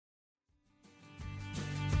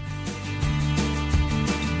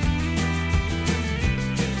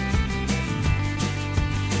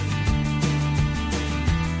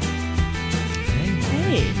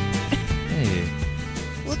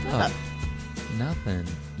Nothing.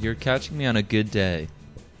 You're catching me on a good day,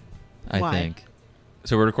 I Why? think.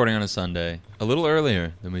 So we're recording on a Sunday, a little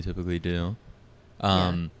earlier than we typically do.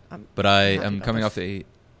 But I am coming off a...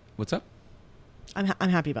 What's up? I'm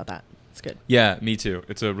happy about that. It's good. Yeah, me too.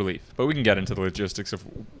 It's a relief. But we can get into the logistics of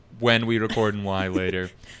when we record and why later.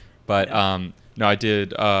 But no, I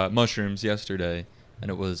did mushrooms yesterday, and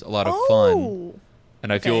it was a lot of fun.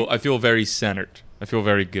 And I feel very centered. I feel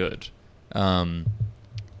very good.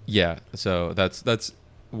 Yeah, so that's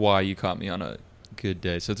why you caught me on a good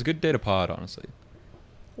day. So it's a good day to pod, honestly.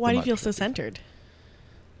 Why do you feel so centered?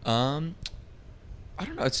 I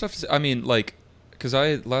don't know. It's tough to say. I mean, like, because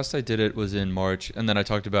last I did it was in March, and then I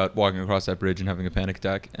talked about walking across that bridge and having a panic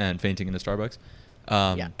attack and fainting in a Starbucks.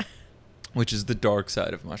 Yeah. Which is the dark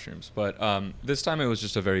side of mushrooms. But this time it was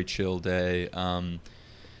just a very chill day. Hung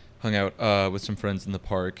out with some friends in the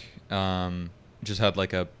park. Just had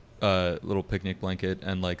like a little picnic blanket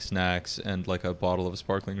and like snacks and like a bottle of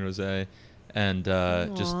sparkling rosé, and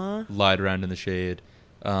just lied around in the shade.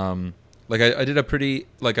 Like I did a pretty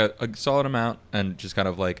like a solid amount, and just kind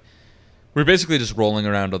of like we're basically just rolling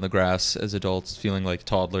around on the grass as adults, feeling like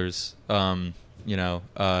toddlers. And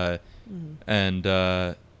I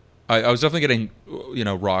was definitely getting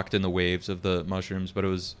rocked in the waves of the mushrooms, but it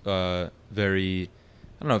was very,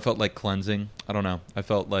 I don't know, it felt like cleansing. I don't know. I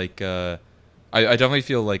felt like I definitely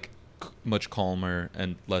feel like much calmer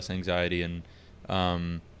and less anxiety, and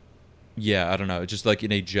yeah, I don't know, just like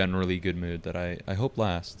in a generally good mood that I hope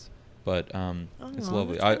lasts. But it's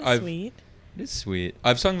lovely. That's sweet. It is sweet.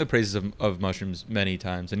 I've sung the praises of mushrooms many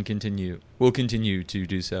times and will continue to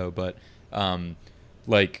do so. But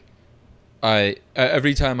like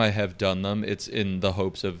every time I have done them, it's in the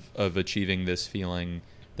hopes of achieving this feeling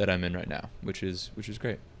that I'm in right now, which is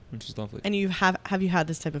great, which is lovely. And have you had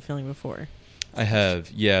this type of feeling before? I have,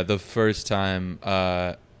 yeah. The first time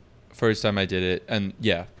I did it, and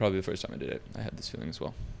yeah, probably the first time I did it, I had this feeling as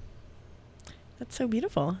well. That's so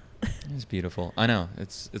beautiful. It's beautiful. I know.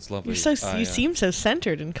 It's lovely. You seem so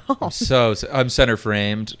centered and calm. I'm center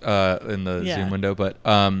framed in the Zoom window, but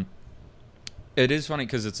it is funny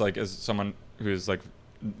because it's like, as someone who is like,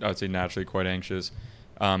 I would say naturally quite anxious,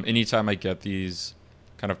 anytime I get these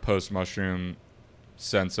kind of post mushroom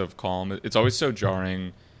sense of calm, it's always so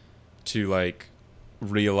jarring to like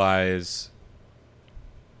realize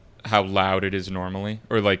how loud it is normally,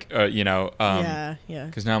 or like yeah,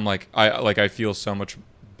 because now I'm like I feel so much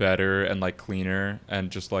better and like cleaner and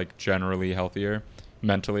just like generally healthier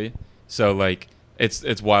mentally. So like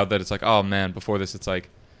it's wild that it's like, oh man, before this it's like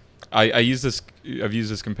I've used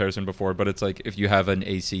this comparison before, but it's like if you have an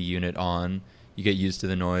AC unit on, you get used to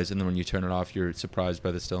the noise, and then when you turn it off you're surprised by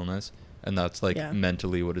the stillness, and that's like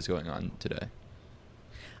mentally what is going on today.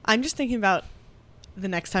 I'm just thinking about the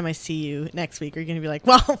next time I see you next week. Are you going to be like,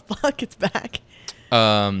 well, fuck, it's back?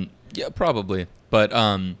 Yeah, probably. But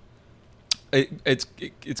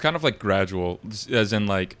it's kind of like gradual, as in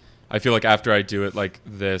like I feel like after I do it like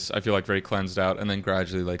this, I feel like very cleansed out, and then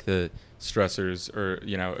gradually like the stressors or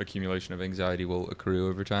accumulation of anxiety will accrue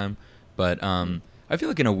over time. But I feel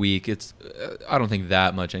like in a week it's I don't think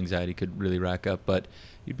that much anxiety could really rack up, but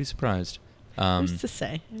you'd be surprised. Who's to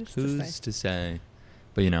say? Who's to say?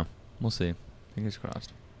 But we'll see. Fingers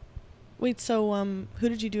crossed. Wait, so who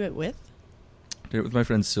did you do it with? Did it with my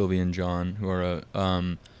friends Sylvie and John, who are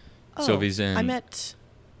Sylvie's in. I met.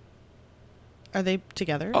 Are they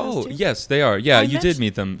together? Oh yes, they are. Yeah, you did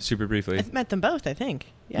meet them super briefly. I met them both, I think.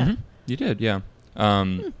 Yeah. Mm-hmm. You did, yeah.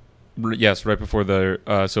 Yes, right before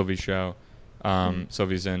the Sylvie show.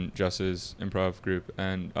 Sylvie's in Jess's improv group,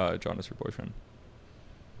 and John is her boyfriend.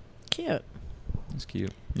 Cute. It's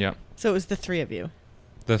cute. Yeah. So it was the three of you.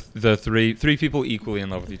 The three people equally in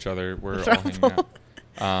love with each other were all hanging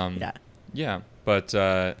out. Yeah. But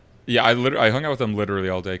I hung out with them literally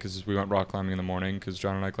all day because we went rock climbing in the morning because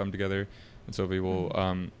John and I climbed together, and Sylvie will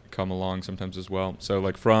come along sometimes as well. So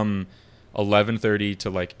like from 11:30 to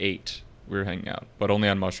like 8 we were hanging out, but only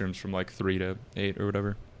on mushrooms from like 3 to 8 or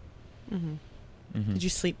whatever. Mm-hmm. Mm-hmm. Did you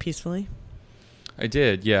sleep peacefully? I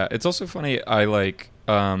did, yeah. It's also funny, I like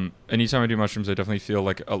anytime I do mushrooms I definitely feel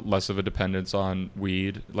like less of a dependence on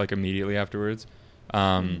weed like immediately afterwards,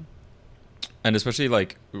 and especially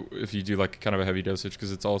like if you do like kind of a heavy dosage,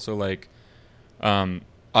 because it's also like I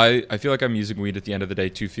feel like I'm using weed at the end of the day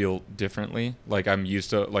to feel differently. Like I'm used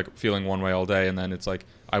to like feeling one way all day, and then it's like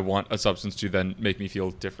I want a substance to then make me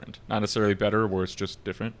feel different, not necessarily better or worse, just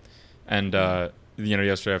different. And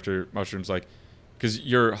yesterday after mushrooms, like because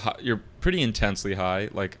you're pretty intensely high,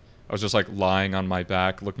 like I was just like lying on my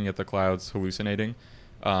back looking at the clouds hallucinating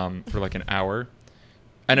for like an hour,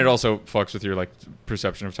 and it also fucks with your like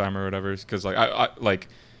perception of time or whatever, because like I like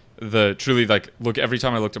truly like look, every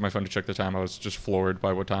time I looked at my phone to check the time, I was just floored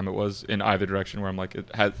by what time it was in either direction, where I'm like,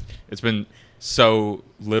 it's been so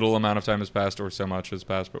little amount of time has passed or so much has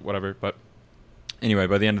passed, but whatever. But anyway,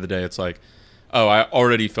 by the end of the day, it's like, oh, I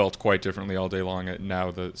already felt quite differently all day long.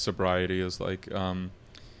 Now the sobriety is like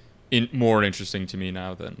more interesting to me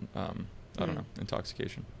now than I don't know,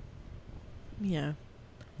 intoxication. Yeah.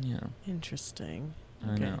 Yeah. Interesting.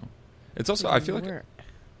 I know. It's also, I feel like,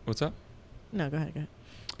 what's up? No, go ahead.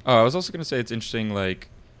 Oh, I was also going to say it's interesting, like,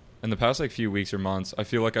 in the past, like, few weeks or months, I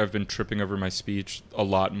feel like I've been tripping over my speech a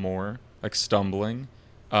lot more, like, stumbling.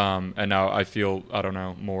 And now I feel, I don't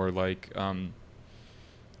know, more, like,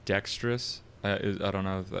 dexterous. I don't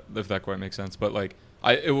know if that quite makes sense. But, like,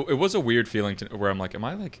 it was a weird feeling where I'm like, do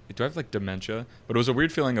I have, like, dementia? But it was a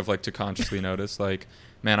weird feeling of, like, to consciously notice, like,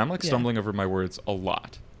 man, I'm, like, stumbling over my words a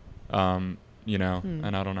lot. You know,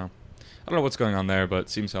 and I don't know what's going on there, but it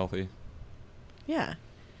seems healthy. Yeah.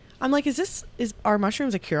 I'm like, are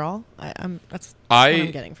mushrooms a cure-all? That's what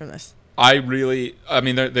I'm getting from this. I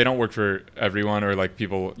mean, they don't work for everyone, or like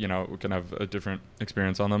people, you know, can have a different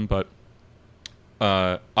experience on them, but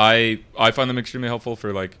I find them extremely helpful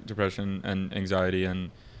for like depression and anxiety,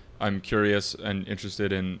 and I'm curious and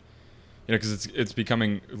interested in, you know, because it's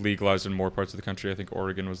becoming legalized in more parts of the country. I think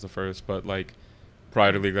Oregon was the first, but like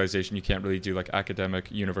prior to legalization, you can't really do like academic,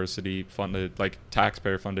 university funded, like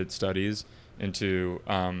taxpayer funded studies into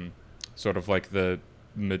sort of like the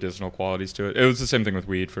medicinal qualities to it. It was the same thing with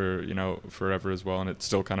weed for, you know, forever as well, and it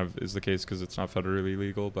still kind of is the case because it's not federally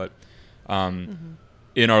legal. But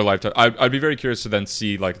in our lifetime, I'd be very curious to then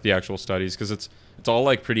see like the actual studies, because it's all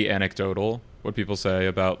like pretty anecdotal what people say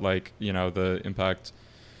about like, you know, the impact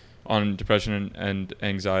on depression and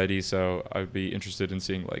anxiety. So I'd be interested in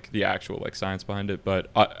seeing like the actual like science behind it.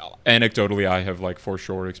 But anecdotally, I have like for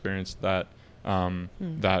sure experienced that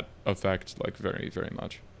that effect like very, very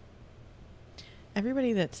much.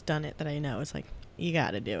 Everybody that's done it that I know is like, you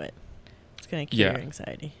got to do it. It's going to cure your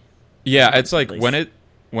anxiety. Yeah, it's like when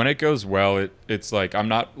it goes well, it's like, I'm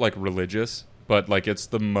not like religious, but like it's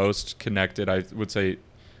the most connected, I would say,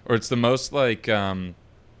 or it's the most like I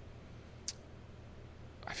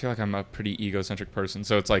feel like I'm a pretty egocentric person,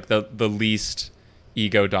 so it's like the least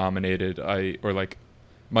ego dominated or like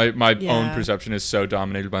my own perception is so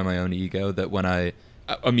dominated by my own ego that when I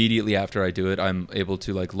immediately after I do it, I'm able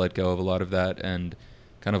to like let go of a lot of that and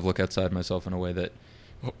kind of look outside myself in a way that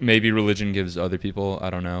maybe religion gives other people. I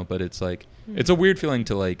don't know, but it's like it's a weird feeling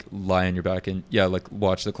to like lie on your back and like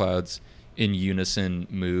watch the clouds in unison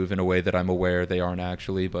move in a way that I'm aware they aren't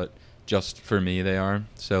actually, but just for me they are.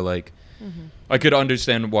 So like I could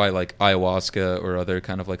understand why like ayahuasca or other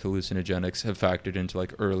kind of like hallucinogenics have factored into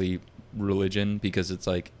like early religion, because it's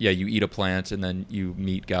like, you eat a plant and then you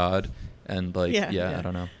meet God, and like I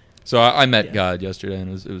don't know. So I met God yesterday, and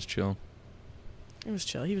it was chill. It was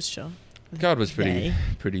chill. He was chill. God was pretty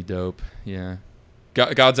dope. Yeah.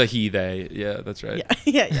 God's a he, they. Yeah, that's right.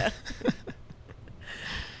 Yeah.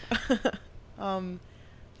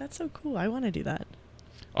 That's so cool. I want to do that.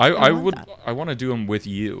 I want to do them with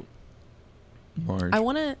you, Marge.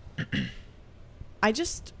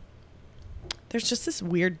 There's just this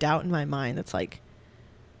weird doubt in my mind that's like,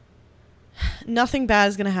 nothing bad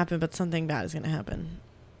is going to happen, but something bad is going to happen.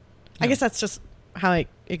 Yeah. I guess that's just how I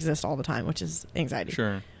exist all the time, which is anxiety.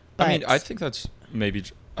 Sure. But I mean, I think that's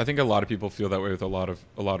I think a lot of people feel that way with a lot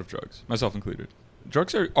of drugs, myself included.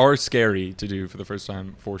 Drugs are scary to do for the first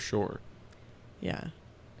time, for sure. Yeah.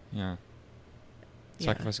 Yeah.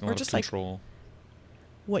 Sacrificing a lot of control. Like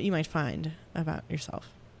what you might find about yourself.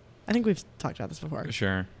 I think we've talked about this before.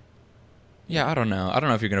 Sure. Yeah, I don't know. I don't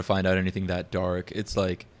know if you're going to find out anything that dark. It's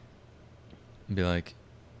like, be like,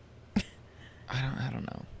 I don't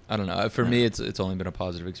know. For me, it's only been a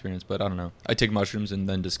positive experience, but I don't know. I take mushrooms and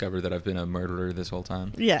then discover that I've been a murderer this whole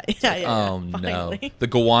time. Yeah. Oh, no. The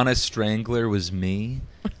Gowanus Strangler was me?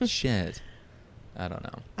 Shit. I don't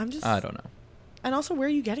know. I don't know. And also, where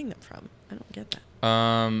are you getting them from? I don't get that.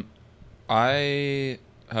 I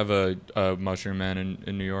have a mushroom man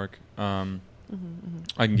in New York. I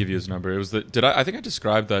can give you his number. It was I think I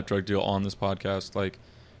described that drug deal on this podcast, like,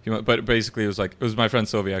 but basically it was my friend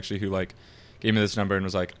Sylvie actually who like gave me this number and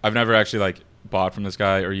was like, I've never actually like bought from this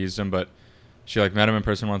guy or used him, but she like met him in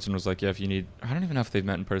person once and was like, yeah, if you need, I don't even know if they've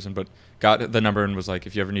met in person, but got the number and was like,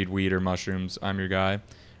 if you ever need weed or mushrooms, I'm your guy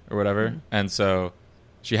or whatever. And so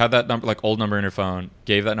she had that number, like old number in her phone,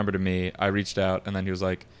 gave that number to me. I reached out, and then he was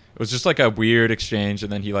like, it was just like a weird exchange.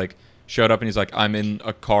 And then he like showed up and he's like, I'm in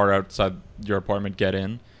a car outside your apartment, get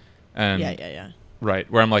in. And yeah.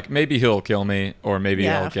 Right. Where I'm like, maybe he'll kill me or maybe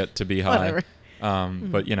I'll get to be high. Whatever.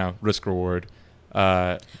 But risk reward.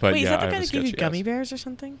 But wait, yeah, is that the I guy have a that gave you sketchy gummy ass. bears or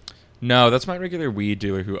something? No, that's my regular weed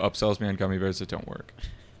dealer who upsells me on gummy bears that don't work.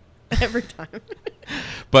 Every time.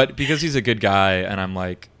 But because he's a good guy, and I'm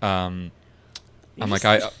like, and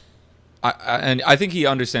I think he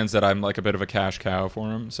understands that I'm like a bit of a cash cow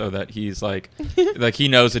for him, so that he's like he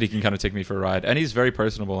knows that he can kind of take me for a ride, and he's very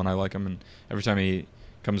personable, and I like him. And every time he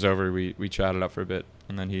comes over, we chat it up for a bit,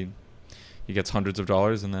 and then he gets hundreds of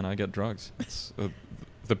dollars, and then I get drugs. It's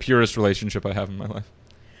the purest relationship I have in my life.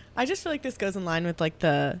 I just feel like this goes in line with like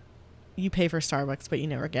you pay for Starbucks, but you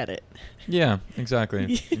never get it. Yeah,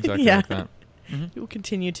 exactly. Exactly Yeah. like that. Mm-hmm. You will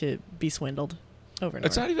continue to be swindled over and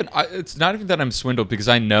It's over. it's not even that I'm swindled, because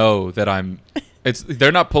I know that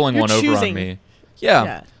they're not pulling You're one over choosing. on me.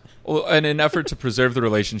 Yeah. Well, in an effort to preserve the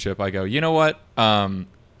relationship, I go, you know what?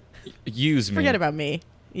 Use me. Forget about me.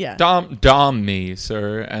 Yeah. Dom me,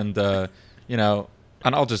 sir, and and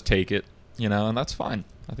I'll just take it, and that's fine.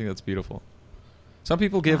 I think that's beautiful. Some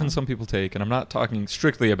people give and some people take, and I'm not talking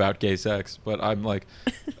strictly about gay sex, but I'm like,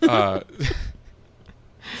 But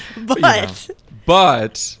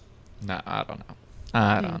nah, I don't know.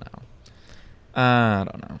 I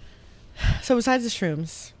don't know. So besides the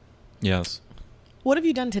shrooms, Yes. what have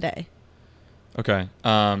you done today? Okay.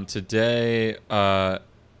 Today, so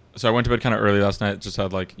I went to bed kind of early last night. Just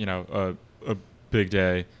had like a big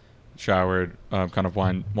day. Showered, kind of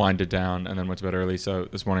winded down, and then went to bed early. So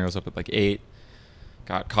this morning I was up at like 8.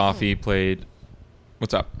 Got coffee. Played.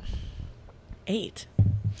 What's up? 8.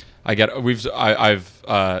 I've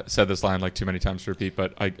said this line like too many times to repeat,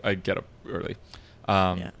 but I get up early.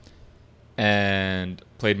 And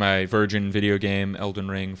played my Virgin video game Elden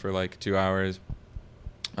Ring for like 2 hours.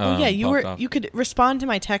 You could respond to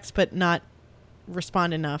my text but not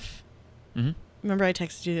respond enough. Mm-hmm. Remember I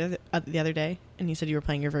texted you the other day and you said you were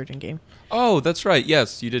playing your Virgin game. Oh, that's right.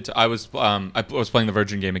 Yes, you did. I was playing the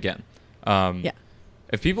Virgin game again. Yeah.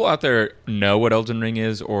 If people out there know what Elden Ring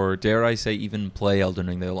is, or dare I say even play Elden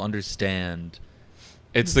Ring, they'll understand.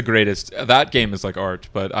 It's the greatest. That game is like art,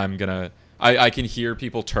 but I can hear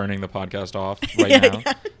people turning the podcast off right now.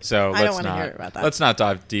 Yeah. So I don't want to hear about that. Let's not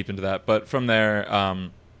dive deep into that. But from there,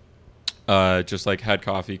 just like had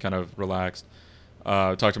coffee, kind of relaxed.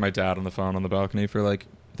 Talked to my dad on the phone on the balcony for like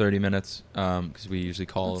 30 minutes because we usually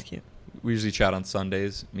call. That's cute. We usually chat on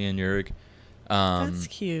Sundays, me and Yurik. That's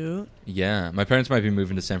cute. Yeah, my parents might be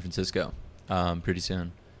moving to San Francisco pretty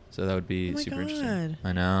soon, so that would be super interesting.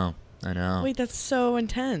 I know. Wait, that's so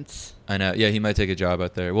intense. I know. Yeah, he might take a job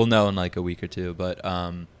out there. We'll know in like a week or two, but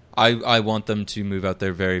I want them to move out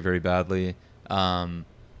there very, very badly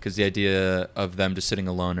because the idea of them just sitting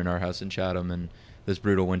alone in our house in Chatham and those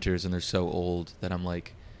brutal winters, and they're so old that I'm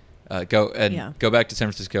like, go back to San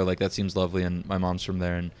Francisco. Like that seems lovely, and my mom's from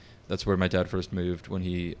there, and that's where my dad first moved when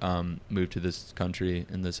he moved to this country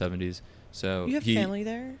in the 70s. So you have family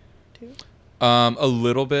there too? A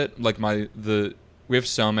little bit. Like we have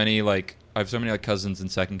so many like I have so many like cousins and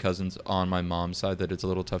second cousins on my mom's side that it's a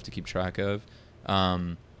little tough to keep track of.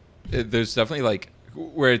 There's definitely like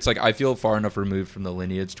where it's like I feel far enough removed from the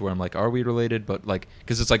lineage to where I'm like, are we related? But like,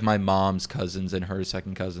 because it's like my mom's cousins and her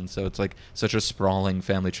second cousins, so it's like such a sprawling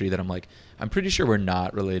family tree that I'm like, I'm pretty sure we're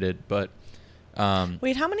not related. But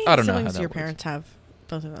wait, how many siblings do your parents have?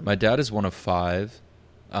 Both of them. My dad is one of 5,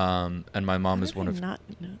 and my mom is one of. Not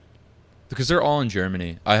know? Because they're all in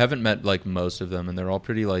Germany. I haven't met like most of them, and they're all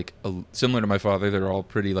pretty like similar to my father. They're all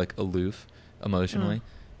pretty like aloof emotionally.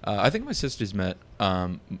 I think my sister's met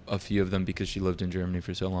a few of them because she lived in Germany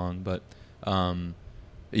for so long. But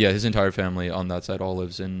yeah, his entire family on that side all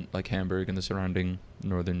lives in like Hamburg and the surrounding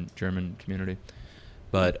northern German community.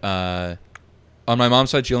 But on my mom's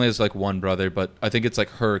side, she only has like one brother, but I think it's like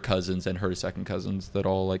her cousins and her second cousins that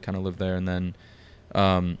all like kind of live there, and then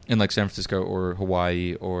in like San Francisco or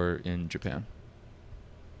Hawaii or in Japan.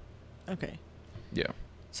 Okay. Yeah.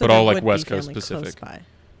 So but all like West Coast specific.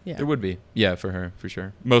 Yeah. It would be. Yeah, for her, for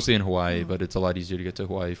sure. Mostly in Hawaii, but it's a lot easier to get to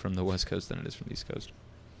Hawaii from the West Coast than it is from the East Coast.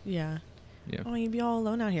 Yeah. Yeah. Oh, you'd be all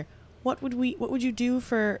alone out here. What would you do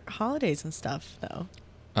for holidays and stuff though?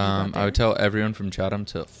 I would tell everyone from Chatham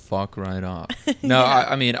to fuck right off. No, Yeah.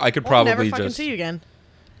 I mean, I could probably never fucking just see you again.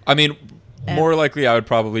 I mean, more likely I would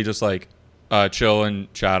probably just like chill in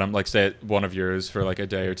Chatham, like stay at one of yours for like a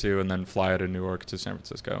day or two, and then fly out of Newark to San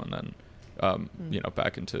Francisco, and then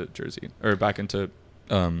back into Jersey or back into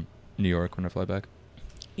New York when I fly back.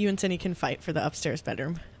 You and Cindy can fight for the upstairs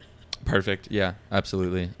bedroom. Perfect. Yeah,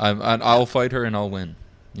 absolutely. I'll fight her and I'll win.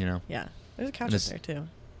 You know. Yeah, there's a couch up there too.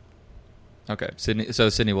 Okay, Sydney. So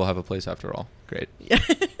Sydney will have a place after all. Great. Yeah.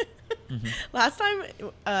 Mm-hmm. Last time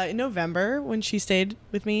in November when she stayed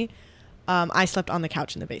with me, I slept on the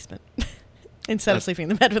couch in the basement. Instead of sleeping in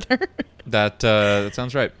the bed with her. That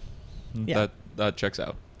sounds right. Yeah. That checks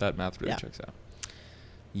out. That math really checks out.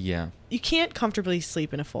 Yeah. You can't comfortably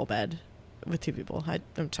sleep in a full bed with two people.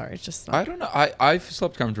 I'm sorry, it's just not. I don't know. I've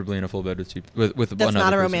slept comfortably in a full bed with That's another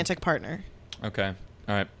not a person. romantic partner. Okay.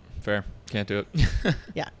 All right. Fair. Can't do it.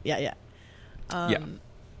 Yeah. Yeah.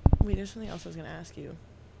 Wait, there's something else I was going to ask you.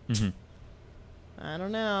 Mm-hmm. I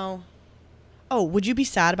don't know. Oh, would you be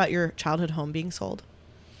sad about your childhood home being sold?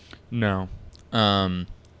 No. Not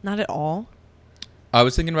at all? I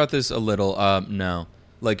was thinking about this a little. No.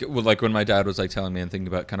 Like when my dad was like telling me and thinking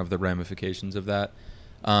about kind of the ramifications of that.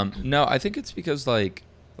 No, I think it's because like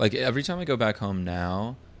every time I go back home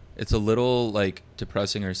now, it's a little like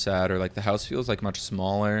depressing or sad, or like the house feels like much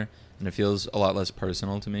smaller and it feels a lot less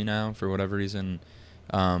personal to me now for whatever reason.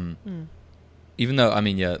 Even though, I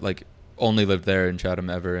mean, yeah, like only lived there in Chatham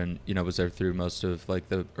ever, and was there through most of like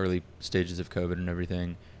the early stages of COVID and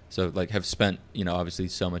everything. So like have spent obviously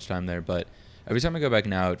so much time there, but every time I go back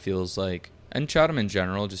now, it feels like, and Chatham in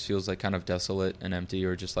general just feels like kind of desolate and empty,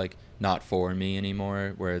 or just like not for me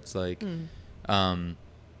anymore. Where it's like,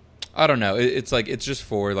 I don't know. It's like it's just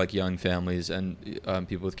for like young families and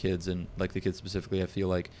people with kids, and like the kids specifically. I feel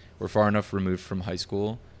like we're far enough removed from high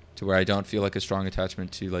school to where I don't feel like a strong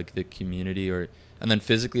attachment to like the community, and then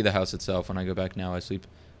physically the house itself. When I go back now, I sleep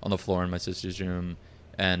on the floor in my sister's room,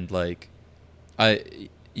 and like I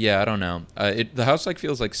don't know. The house like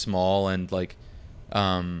feels like small and like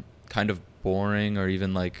kind of boring, or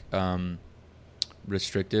even like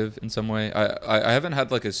restrictive in some way. I haven't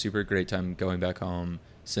had like a super great time going back home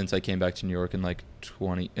since I came back to New York in like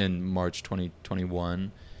in March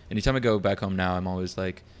 2021. Anytime I go back home now, I'm always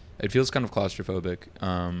like, it feels kind of claustrophobic,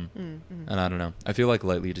 and I don't know. I feel like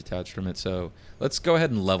lightly detached from it. So let's go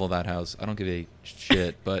ahead and level that house. I don't give a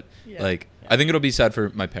shit, but I think it'll be sad for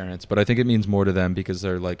my parents, but I think it means more to them because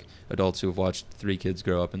they're like adults who have watched 3 kids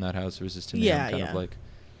grow up in that house versus to me. I'm kind of like,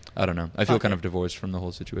 I don't know. I feel kind of divorced from the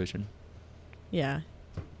whole situation. Yeah.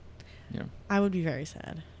 Yeah. I would be very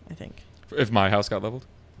sad, I think. If my house got leveled?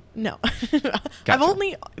 No. Gotcha. I've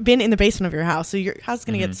only been in the basement of your house, so your house is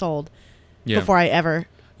going to get sold before I ever.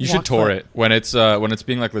 You should tour it when it's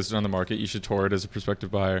being like listed on the market. You should tour it as a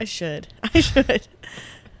prospective buyer. I should.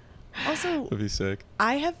 Also, that'd be sick.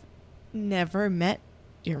 I have never met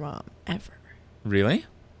your mom ever. Really?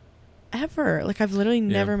 Ever? Like I've literally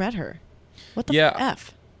never met her. What the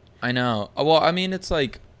f? I know. Well, I mean, it's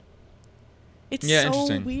like. It's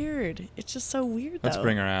so weird. It's just so weird, though. Let's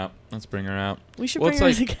bring her out. We should bring her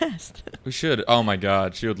as a guest. We should. Oh, my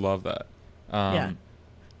God. She would love that. Yeah.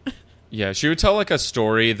 Yeah, she would tell, like, a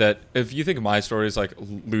story that, if you think my story is, like,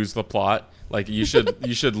 lose the plot, like, you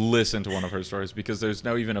should listen to one of her stories, because there's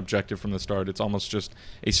no even objective from the start. It's almost just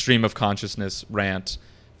a stream of consciousness rant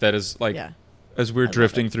that is, like, as we're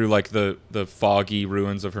drifting through, like, the foggy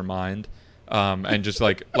ruins of her mind, and just,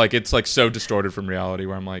 like, it's, like, so distorted from reality,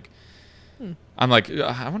 where I'm like, I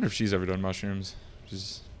wonder if she's ever done mushrooms, which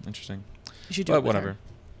is interesting. You should do it with whatever. Her.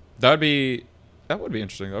 That would be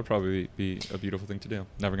interesting. That would probably be a beautiful thing to do.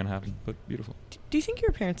 Never gonna happen, but beautiful. Do you think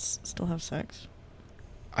your parents still have sex?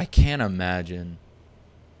 I can't imagine.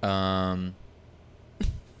 I'm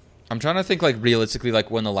trying to think, like, realistically, like,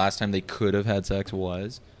 when the last time they could have had sex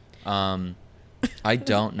was. I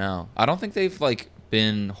don't know. I don't think they've, like,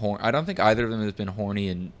 been I don't think either of them has been horny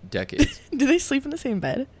in decades. Do they sleep in the same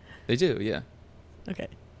bed? They do, yeah. Okay.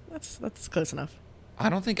 That's close enough. I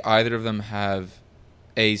don't think either of them have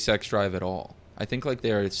a sex drive at all. I think, like,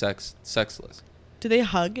 they're sexless. Do they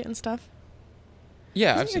hug and stuff?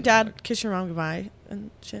 Yeah, Doesn't your dad kiss your mom goodbye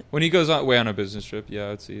and shit? When he goes away on a business trip,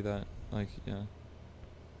 yeah, I'd see that. Like, yeah.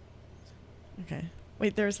 Okay.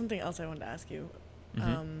 Wait, there was something else I wanted to ask you.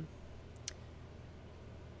 Mm-hmm.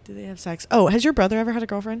 Do they have sex? Oh, has your brother ever had a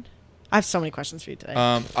girlfriend? I have so many questions for you today.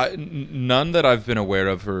 None that I've been aware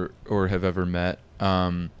of or have ever met.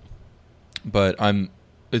 But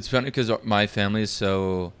it's funny because my family is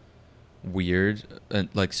so weird and,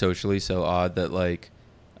 like, socially so odd that, like,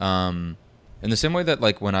 in the same way that,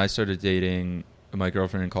 like, when I started dating my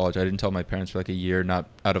girlfriend in college, I didn't tell my parents for like a year, not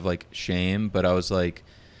out of, like, shame, but I was like,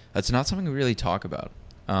 that's not something we really talk about.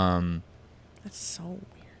 That's so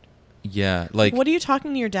weird. Yeah, like, what are you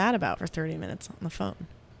talking to your dad about for 30 minutes on the phone?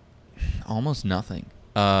 Almost nothing.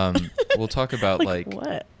 We'll talk about like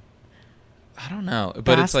what? I don't know, but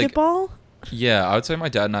basketball? It's like, yeah, I would say my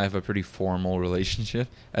dad and I have a pretty formal relationship,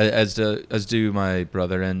 as do my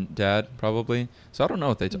brother and dad probably. So I don't know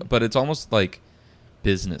what they but it's almost like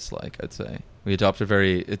business like, I'd say. We adopt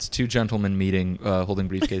it's 2 gentlemen meeting, holding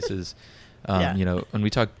briefcases, and we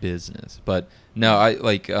talk business. But no, I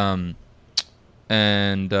like, and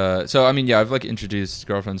And so I mean, yeah, I've like introduced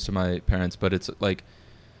girlfriends to my parents, but it's like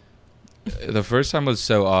the first time was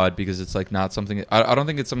so odd because it's like not something I don't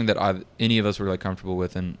think it's something that any of us were like comfortable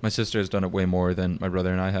with, and my sister has done it way more than my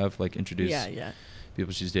brother and I have, like introduced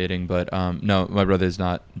people she's dating, but no, my brother has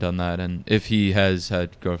not done that, and if he has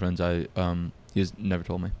had girlfriends, he has never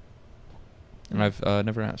told me, and I've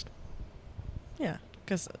never asked. Yeah,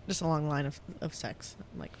 because just along the line of sex,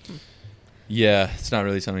 I'm like, yeah, it's not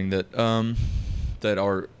really something that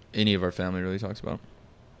that any of our family really talks about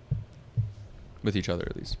with each other,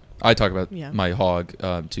 at least. I talk about my hog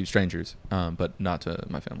to strangers, but not to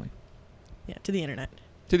my family. Yeah, to the internet.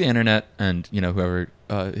 To the internet, and whoever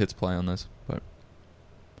hits play on this. But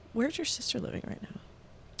where's your sister living right now?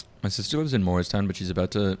 My sister lives in Morristown, but she's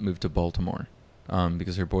about to move to Baltimore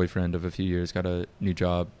because her boyfriend of a few years got a new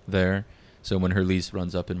job there. So when her lease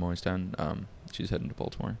runs up in Morristown, she's heading to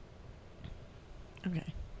Baltimore.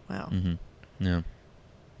 Okay. Wow. Mm-hmm. Yeah.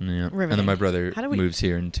 Yeah. Riveting. And then my brother moves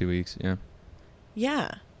here in 2 weeks. Yeah.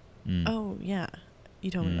 Yeah. Mm. Oh, yeah.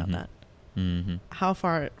 You told me about that. Mm-hmm. How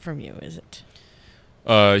far from you is it?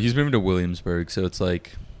 He's moving to Williamsburg, so it's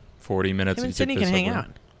like 40 minutes. Him and Sydney can hang out.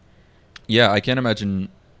 Yeah, I can't imagine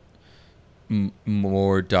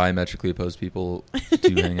more diametrically opposed people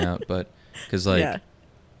to hang out, but because like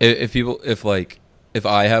if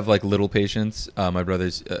I have like little patience, my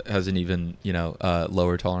brother's has an even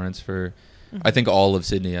lower tolerance for. Mm-hmm. I think all of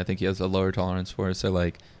Sydney. I think he has a lower tolerance for. So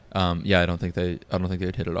like, I don't think they'd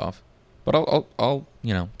hit it off. But I'll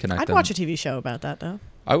connect. I'd watch a TV show about that though.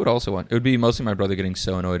 I would also want. It would be mostly my brother getting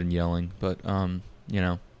so annoyed and yelling, but I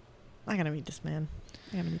gotta meet this man.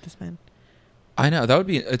 I know that would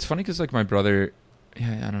be. It's funny because like my brother.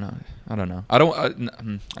 Yeah, I don't know. I don't know. I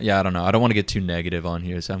don't want to get too negative on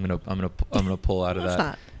here, so I'm gonna pull out of that.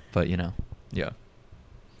 Not. But yeah.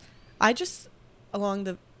 I just, along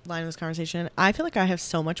the line of this conversation, I feel like I have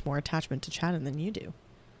so much more attachment to Chatham than you do.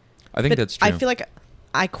 I think that's true. I feel like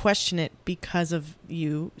I question it because of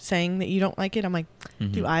you saying that you don't like it. I'm like,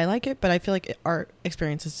 do I like it? But I feel like our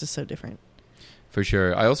experience is just so different. For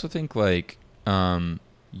sure. I also think like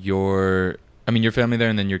your family there,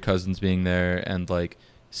 and then your cousins being there, and like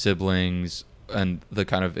siblings, and the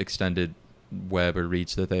kind of extended web or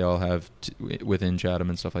reach that they all have within Chatham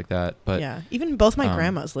and stuff like that. But yeah, even both my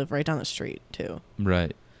grandmas live right down the street too.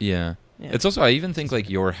 Right. Yeah. It's also, I even think like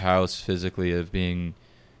your house physically of being,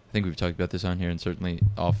 I think we've talked about this on here and certainly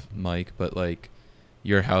off mic, but like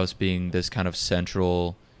your house being this kind of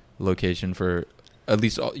central location for at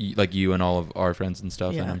least like you and all of our friends and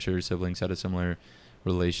stuff. Yeah. And I'm sure your siblings had a similar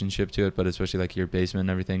relationship to it, but especially like your basement and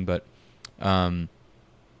everything. But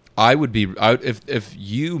if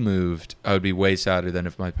you moved, I would be way sadder than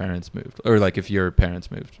if my parents moved, or like if your parents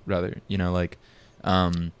moved rather, yeah,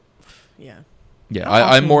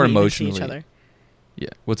 I'm more emotionally. See each other? Yeah.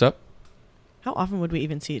 What's up? How often would we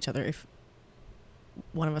even see each other if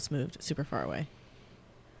one of us moved super far away?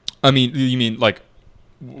 I mean, you mean like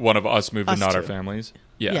one of us moved and not our families?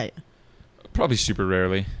 Yeah. Probably super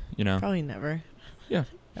rarely, Probably never. Yeah.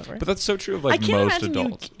 Never. But that's so true of like most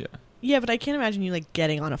adults. Yeah, but I can't imagine you like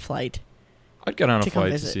getting on a flight. I'd get on a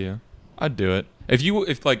flight to see you. I'd do it.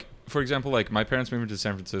 If like, for example, like my parents moved to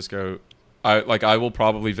San Francisco, I will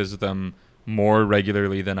probably visit them more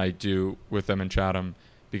regularly than I do with them in Chatham,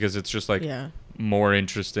 because it's just like more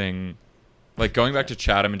interesting. Like going back to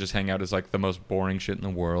Chatham and just hang out is like the most boring shit in the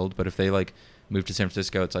world. But if they like move to San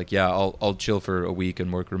Francisco, it's like, I'll chill for a week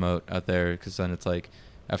and work remote out there, because then it's like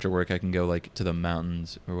after work I can go like to the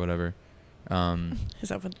mountains or whatever. Is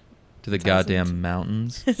that what? To the goddamn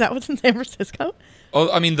mountains. Is that what's in San Francisco?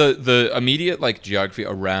 Oh, I mean the immediate like geography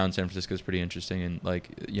around San Francisco is pretty interesting, and like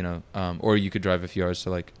or you could drive a few hours to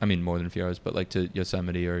like, I mean more than a few hours, but like to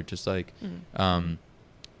Yosemite, or just like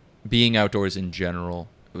being outdoors in general.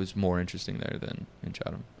 It was more interesting there than in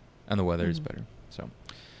Chatham, and the weather is better. So,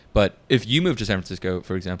 but if you moved to San Francisco,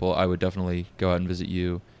 for example, I would definitely go out and visit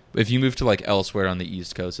you. If you move to like elsewhere on the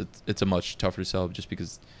East Coast, it's a much tougher sell, just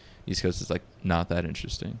because East Coast is like not that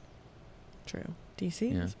interesting. True.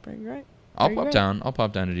 DC is pretty great. I'll pop down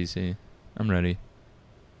to DC. I'm ready.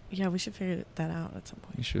 Yeah, we should figure that out at some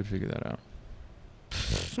point. We should figure that out.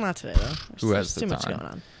 Not today though. Who has the too time? much going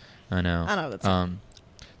on. I know. That's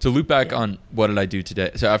to loop back on what did I do today?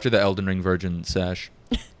 So after the Elden Ring Virgin sesh,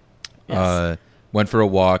 went for a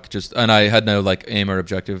walk, and I had no like aim or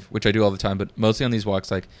objective, which I do all the time, but mostly on these walks,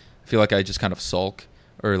 like I feel like I just kind of sulk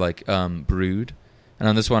or like brood. And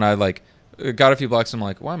on this one, I like got a few blocks. And I'm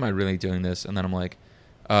like, why am I really doing this? And then I'm like,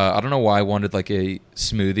 I don't know why I wanted like a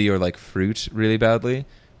smoothie or like fruit really badly,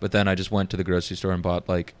 but then I just went to the grocery store and bought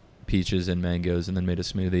like peaches and mangoes, and then made a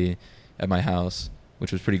smoothie at my house,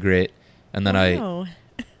 which was pretty great. And then I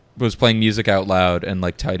was playing music out loud and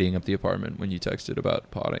like tidying up the apartment when you texted about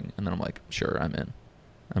potting. And then I'm like, sure, I'm in.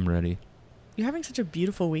 I'm ready. You're having such a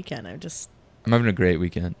beautiful weekend. I'm having a great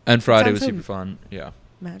weekend. And Friday was super fun. Yeah.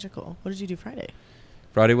 Magical. What did you do Friday?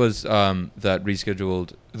 Friday was that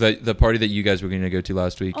rescheduled the party that you guys were going to go to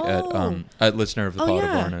last week at listener of the pod of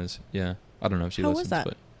Varna's. Yeah. I don't know if she listens, but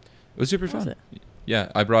it was super fun.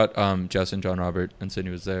 Yeah, I brought Jess and John Robert, and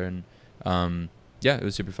Sydney was there, and yeah, it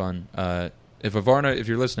was super fun. If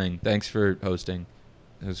you're listening, thanks for hosting.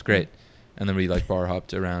 It was great. And then we like bar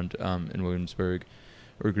hopped around in Williamsburg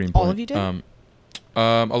or Greenpoint. All of you did?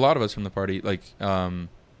 A lot of us from the party, like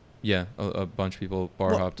yeah, a bunch of people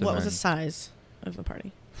bar hopped. What was the size of the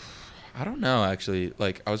party? I don't know, actually.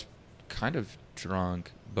 Like, I was kind of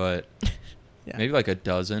drunk, but maybe like a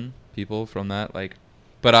dozen people from that. Like,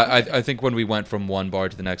 but I think when we went from one bar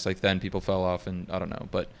to the next, like then people fell off, and I don't know.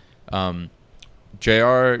 But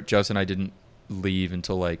JR, Jess, and I didn't leave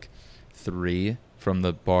until like 3 from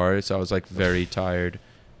the bar, so I was like very tired.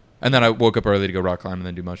 And then I woke up early to go rock climb and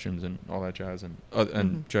then do mushrooms and all that jazz.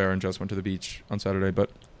 And JR and Jess went to the beach on Saturday,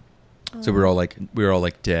 but so we were all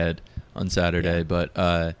like dead on Saturday.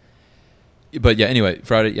 Yeah. But yeah, anyway,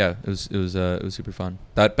 Friday, yeah, it was super fun.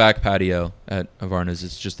 That back patio at Avarna's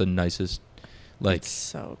is just the nicest. Like, it's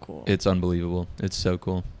so cool. It's unbelievable. It's so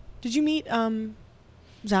cool. Did you meet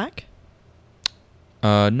Zach?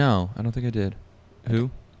 No, I don't think I did. Okay.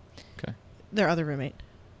 Who? Okay. Their other roommate.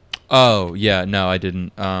 Oh yeah, no, I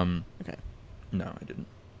didn't. Okay. No, I didn't.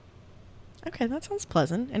 Okay, that sounds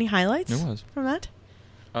pleasant. Any highlights? It was from that.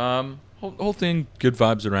 Whole thing, good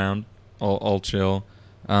vibes around. All chill.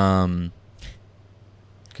 Good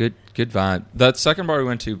vibe. That second bar we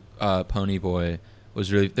went to, Pony Boy,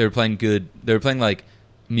 was really. They were playing good. They were playing like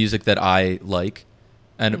music that I like,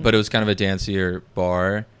 but it was kind of a dancier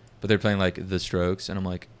bar. But they're playing like The Strokes, and I'm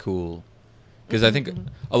like, cool. Because I think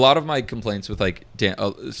a lot of my complaints with like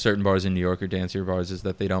certain bars in New York or dancier bars is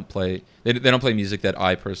that they don't play music that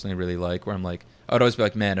I personally really like. Where I'm like, I would always be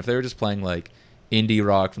like, man, if they were just playing like indie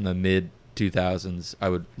rock from the mid 2000s, I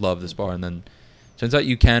would love this bar. And then turns out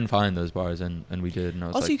you can find those bars, and we did. And I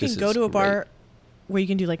was also, like, you can go to a bar where you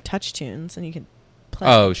can do like touch tunes and you can play.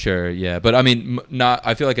 Oh sure, yeah, but I mean, not.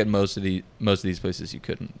 I feel like at most of these places you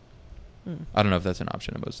couldn't. I don't know if that's an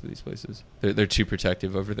option at most of these places. They're too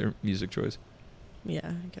protective over their music choice.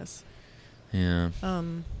 Yeah, I guess. Yeah.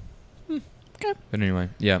 Okay. But anyway,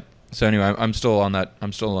 yeah. So anyway, I'm still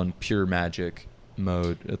on pure magic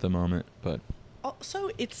mode at the moment. But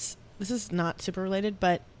also, this is not super related,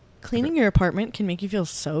 but cleaning your apartment can make you feel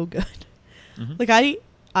so good. Mm-hmm. Like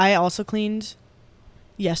I also cleaned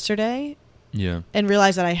yesterday. Yeah. And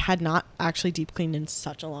realized that I had not actually deep cleaned in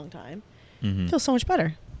such a long time. Mm-hmm. It feels so much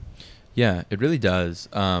better. Yeah, it really does.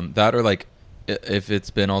 That or like if it's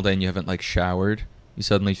been all day and you haven't like showered, you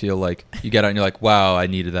suddenly feel like you get out and you're like, wow, I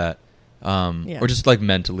needed that. Or just like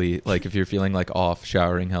mentally, like if you're feeling like off,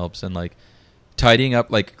 showering helps, and like tidying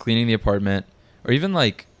up, like cleaning the apartment, or even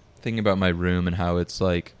like thinking about my room and how it's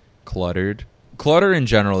like cluttered. Clutter in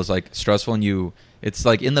general is like stressful, and it's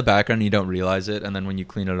like in the background and you don't realize it, and then when you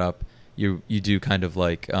clean it up, you do kind of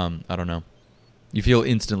like I don't know. You feel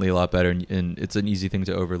instantly a lot better, and it's an easy thing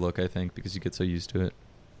to overlook, I think, because you get so used to it.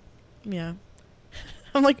 Yeah.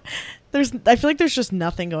 I'm like, I feel like there's just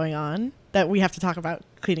nothing going on that we have to talk about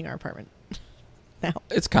cleaning our apartment now.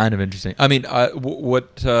 It's kind of interesting. I mean, how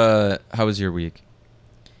was your week?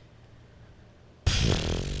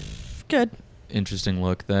 Good. Interesting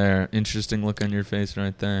look there. Interesting look on your face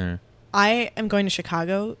right there. I am going to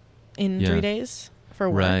Chicago in 3 days for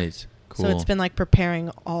work. Right. Cool. So it's been like preparing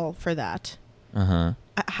all for that. Uh-huh.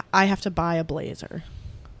 I have to buy a blazer.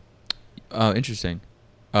 Oh, interesting.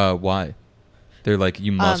 Why? They're like,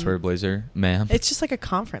 you must wear a blazer, ma'am. It's just like a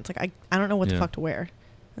conference. Like I don't know what the fuck to wear.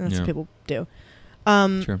 And that's what people do.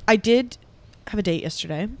 Sure. I did have a date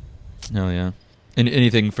yesterday. Oh yeah.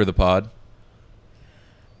 Anything for the pod?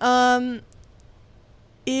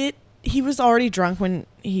 He was already drunk when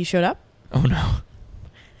he showed up. Oh no.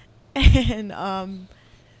 And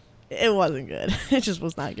it wasn't good. It just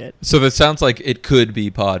was not good. So that sounds like it could be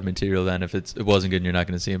pod material then. If it wasn't good and you're not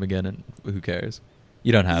going to see him again, and who cares?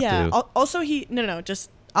 You don't have to. Yeah. Also,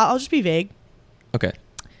 I'll just be vague. Okay.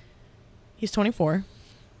 He's 24.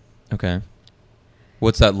 Okay.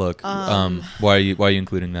 What's that look? Why are you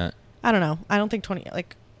including that? I don't know. I don't think 20.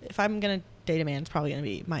 Like, if I'm gonna date a man, it's probably gonna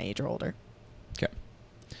be my age or older. Okay.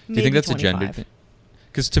 Do you think that's 25. A gender thing?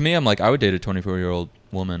 Because to me, I'm like, I would date a 24-year-old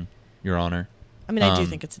woman, Your Honor. I mean, I do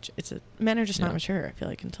think it's a men are just not mature. I feel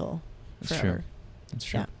like until forever. That's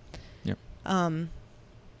true. Yeah.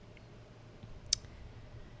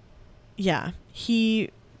 Yeah. He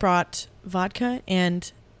brought vodka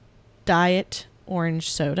and diet orange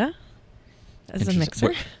soda as a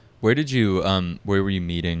mixer. Where did you where were you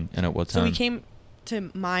meeting and at what time? So we came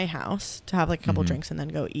to my house to have like a couple drinks and then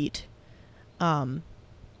go eat.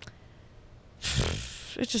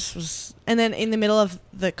 It just was, and then in the middle of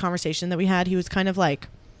the conversation that we had, he was kind of like,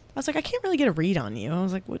 I was like, I can't really get a read on you. I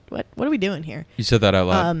was like, what are we doing here? You said that out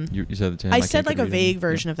loud. You said that to him. I said like a vague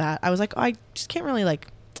version of that. I was like, oh, I just can't really like,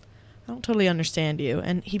 I don't totally understand you.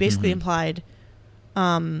 And he basically implied,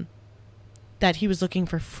 that he was looking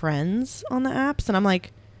for friends on the apps, and I'm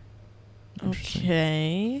like,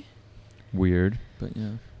 okay, weird, but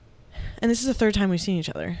yeah. And this is the third time we've seen each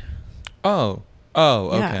other. Oh,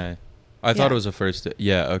 okay. Yeah. I thought it was a first.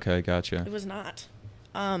 Yeah, okay, gotcha. It was not.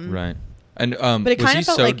 Right. And but it kind of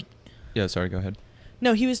felt like. Yeah, sorry. Go ahead.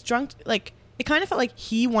 No, he was drunk. Like it kind of felt like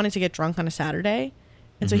he wanted to get drunk on a Saturday,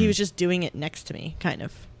 and so he was just doing it next to me, kind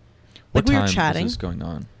of. What like we time were chatting. was this going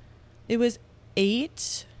on? It was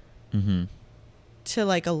 8 to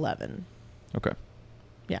like 11. Okay.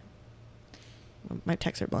 Yeah. My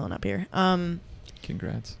texts are blowing up here.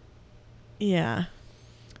 Congrats. Yeah.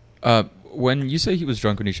 When you say he was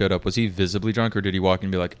drunk when he showed up, was he visibly drunk, or did he walk in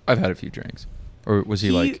and be like, I've had a few drinks? Or was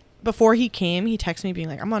he like... Before he came, he texted me being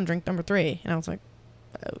like, I'm on drink number 3. And I was like,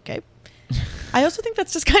 okay. I also think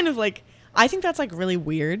that's just kind of like... I think that's like really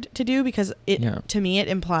weird to do because to me, it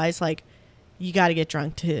implies like you got to get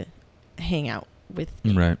drunk to hang out with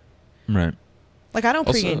me. Right. Like I don't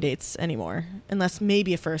pregame dates anymore unless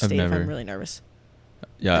maybe a first date if I'm really nervous.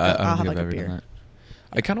 Yeah, like I don't think I've ever done that.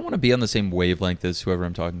 I kind of want to be on the same wavelength as whoever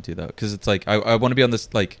I'm talking to, though, because it's like I want to be on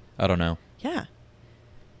this, like, I don't know. Yeah.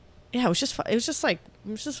 It was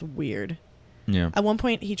just weird. Yeah. At one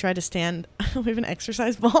point, he tried to stand. We have an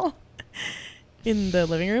exercise ball in the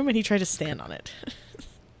living room, and he tried to stand on it.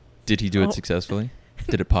 Did he do it successfully?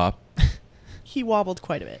 Did it pop? He wobbled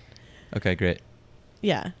quite a bit. Okay, great.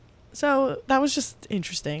 Yeah. So that was just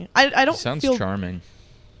interesting. I don't. Sounds charming.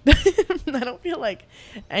 I don't feel like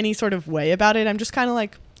any sort of way about it. I'm just kind of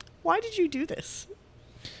like, why did you do this?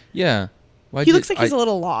 Yeah. He looks like he's a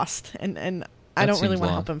little lost, and I don't really want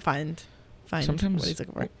to help him find sometimes what he's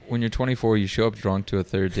looking for. When you're 24, you show up drunk to a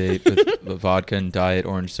third date with the vodka and diet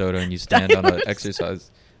orange soda, and you stand on an exercise.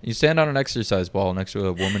 You stand on an exercise ball next to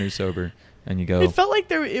a woman who's sober, and you go. It felt like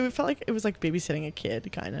it was like babysitting a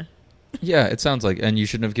kid, kind of. Yeah, it sounds like, and you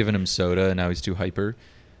shouldn't have given him soda, and now he's too hyper.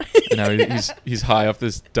 And now he's high off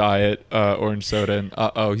this diet orange soda, and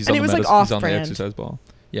he's on the exercise ball.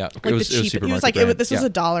 Yeah, like it was super. He was like, "This was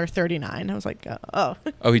 $1.39." I was like, "Oh."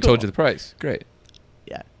 Oh, he told you the price. Great.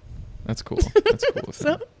 Yeah, that's cool. That's cool.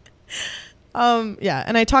 So, yeah,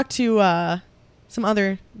 and I talked to some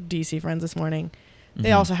other DC friends this morning.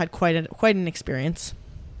 They also had quite an experience.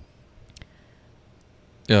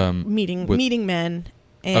 Meeting men,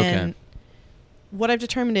 and what I've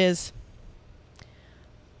determined is,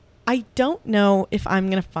 I don't know if I'm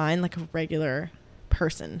gonna find like a regular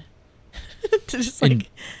person to just like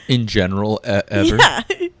in general ever.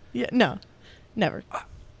 Yeah, no, never.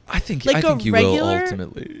 I think like you will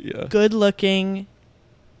ultimately. Yeah, good looking,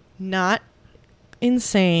 not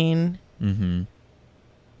insane,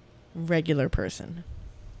 regular person.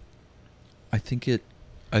 I think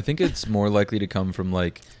it's more likely to come from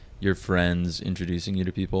like your friends introducing you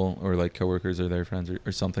to people, or like coworkers or their friends,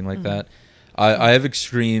 or something like that. I have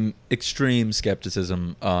extreme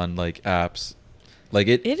skepticism on like apps. Like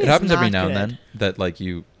it happens every now and then that like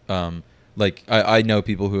you like I know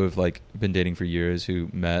people who have like been dating for years who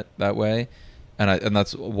met that way, and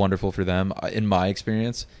that's wonderful for them. In my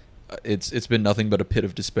experience, it's been nothing but a pit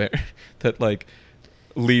of despair that like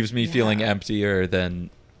leaves me feeling emptier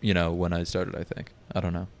than when I started. I think I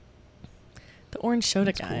don't know. The orange soda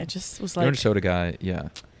That's guy cool. just was like, the orange soda guy. Yeah.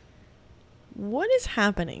 What is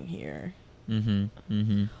happening here?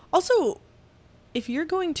 Also, if you're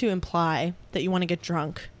going to imply that you want to get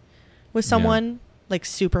drunk with someone like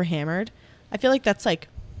super hammered, I feel like that's like,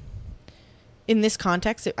 in this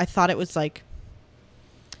context, I thought it was like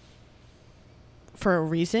for a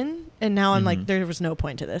reason, and now I'm like, there was no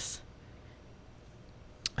point to this.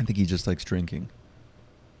 I think he just likes drinking,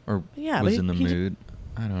 or was in the mood.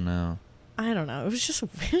 I don't know. It was just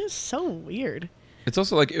so weird. It's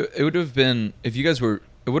also like it would have been if you guys were.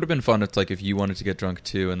 It would have been fun. It's like if you wanted to get drunk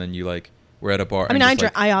too, and then you like were at a bar. I mean,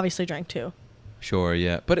 I obviously drank too. Sure,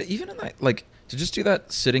 yeah, but even in that, like to just do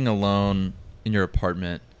that sitting alone in your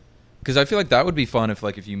apartment, because I feel like that would be fun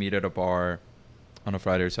if you meet at a bar on a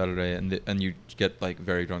Friday or Saturday and you get like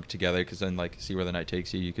very drunk together, because then like see where the night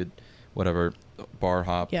takes you. You could whatever bar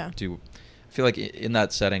hop. Yeah. Do I feel like in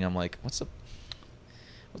that setting I'm like, what's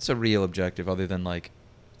the real objective other than like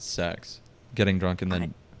sex, getting drunk and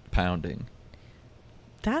then pounding.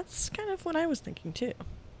 That's kind of what I was thinking too.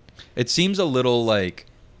 It seems a little like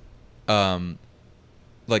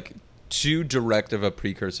too direct of a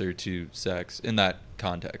precursor to sex in that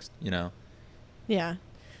context, you know? Yeah.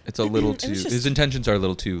 It's a little too... his intentions are a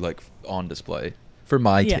little too, like, on display. For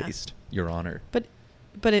my taste, Your Honor. But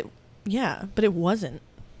it wasn't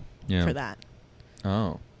for that.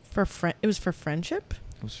 Oh. It was for friendship?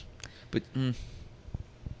 But...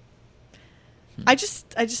 I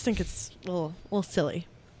just think it's a little silly.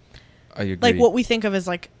 I agree. Like, what we think of as,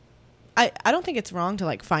 like... I don't think it's wrong to,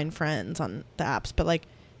 like, find friends on the apps, but, like,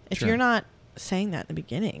 if you're not saying that in the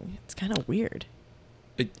beginning, it's kind of weird.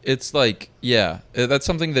 It's like, that's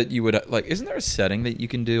something that you would, like, isn't there a setting that you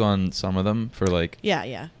can do on some of them for, like...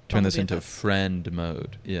 Yeah. Turn this into friend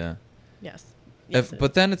mode. Yeah. Yes.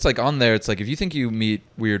 But then it's like on there, it's like if you think you meet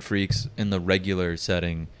weird freaks in the regular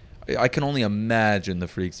setting, I can only imagine the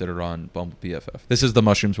freaks that are on Bumble BFF. This is the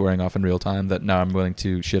mushrooms wearing off in real time that now I'm willing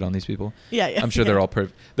to shit on these people. Yeah. I'm sure they're all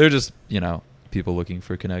perfect. They're just, people looking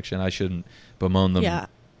for connection. I shouldn't bemoan them. Yeah.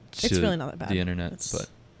 It's really not that bad. The internet, but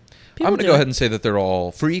I'm going to go ahead and say that they're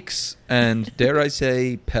all freaks and, dare I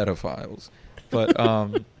say, pedophiles. But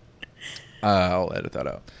I'll edit that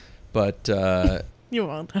out. But you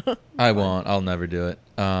won't. I won't. I'll never do it.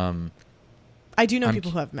 I do know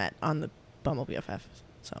people who have met on the Bumble BFF.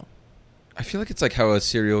 So I feel like it's like how a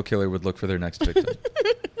serial killer would look for their next victim,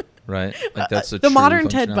 right? Like that's the modern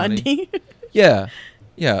Ted Bundy. Yeah.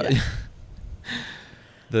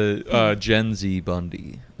 The Gen Z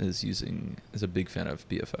Bundy is a big fan of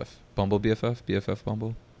BFF. Bumble BFF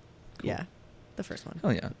Bumble. Cool. Yeah, the first one.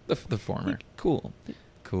 Oh yeah, the former. Cool.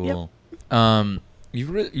 Yep.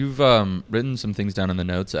 You've written some things down in the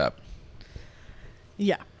notes app.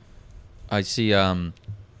 Yeah. I see.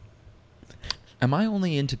 Am I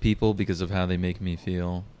only into people because of how they make me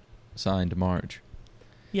feel? Signed, Marge.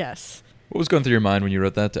 Yes. What was going through your mind when you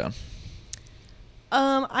wrote that down?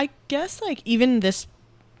 I guess like even this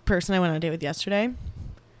person I went on a date with yesterday.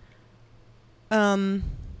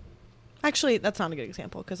 Actually, that's not a good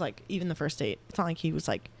example because like even the first date, it's not like he was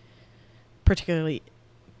like particularly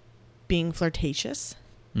being flirtatious,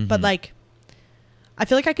 but like I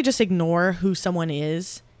feel like I could just ignore who someone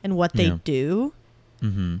is and what they do.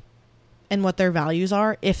 And what their values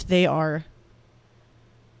are if they are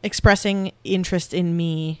expressing interest in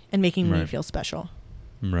me and making me feel special.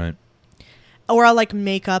 Right. Or I'll like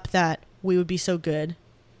make up that we would be so good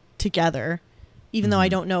together even though I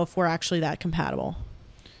don't know if we're actually that compatible.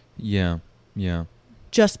 Yeah.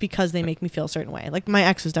 Just because they make me feel a certain way. Like my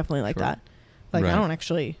ex was definitely like that. Like I don't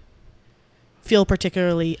actually feel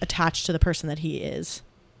particularly attached to the person that he is.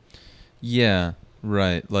 Yeah,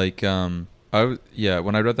 right. Like when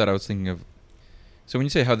I read that, I was thinking of... So when you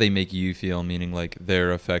say how they make you feel, meaning like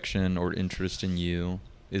their affection or interest in you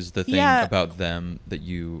is the thing about them that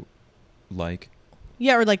you like?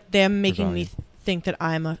 Yeah, or like them making me think that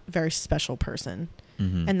I'm a very special person.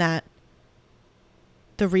 And that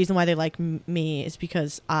the reason why they like me is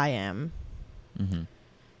because I am.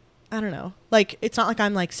 I don't know. Like, it's not like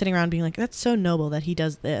I'm like sitting around being like, that's so noble that he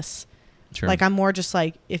does this. Sure. Like, I'm more just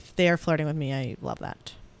like, if they're flirting with me, I love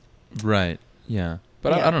that. Right. Yeah.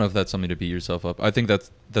 But I don't know if that's something to beat yourself up. I think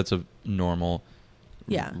that's a normal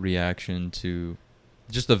reaction to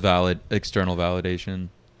just the valid external validation.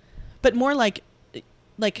 But more like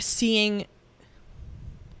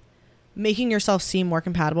making yourself seem more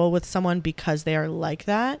compatible with someone because they are like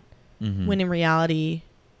that, when in reality,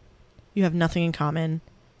 you have nothing in common.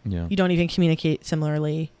 Yeah. You don't even communicate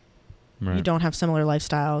similarly. Right. You don't have similar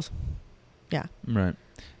lifestyles. Yeah. Right.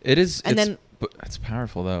 It is. But it's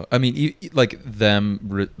powerful though. I mean, like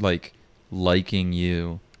them liking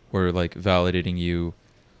you or like validating you,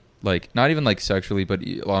 like not even like sexually, but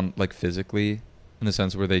on like physically, in the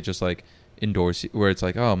sense where they just like endorse you, where it's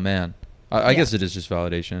like, oh man, I guess it is just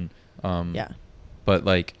validation. But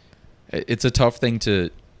like, it's a tough thing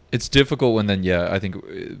to. It's difficult when then, I think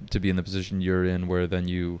to be in the position you're in where then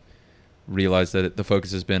you realize that the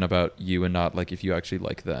focus has been about you and not like if you actually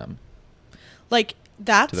like them. Like,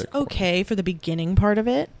 that's okay for the beginning part of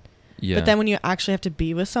it. Yeah. But then when you actually have to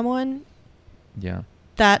be with someone,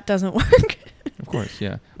 that doesn't work. Of course,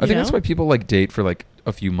 yeah. I think that's why people like date for like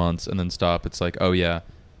a few months and then stop. It's like, oh yeah,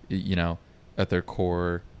 at their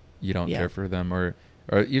core, you don't care for them, or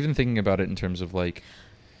even thinking about it in terms of like,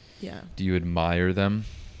 do you admire them?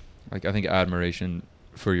 Like, I think admiration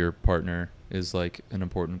for your partner is like an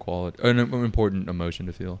important quality, an important emotion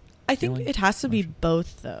to feel. I think it has to be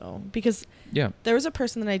both though, because there was a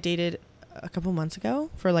person that I dated a couple months ago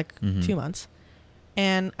for like 2 months,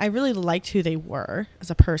 and I really liked who they were as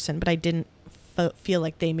a person, but I didn't feel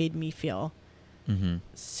like they made me feel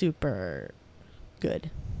super good.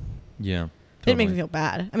 Yeah. Totally. Didn't make me feel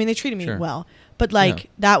bad. I mean, they treated me well, but like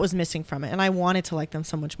that was missing from it, and I wanted to like them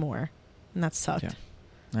so much more, and that sucked. Yeah.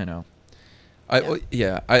 I know. What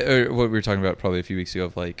we were talking about probably a few weeks ago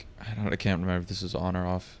of like, I can't remember if this is on or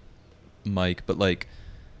off mic, but like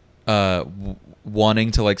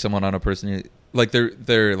wanting to like someone on a person, like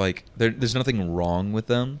they're like there's nothing wrong with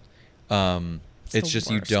them. It's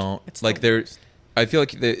just worst. You don't it's like they're worst. I feel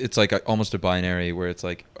like it's like almost a binary where it's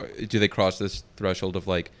like, do they cross this threshold of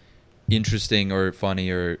like interesting or funny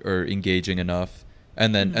or engaging enough,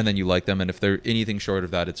 and then you like them, and if they're anything short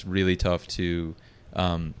of that, it's really tough to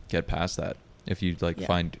get past that. If you like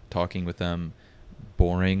find talking with them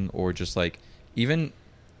boring, or just like even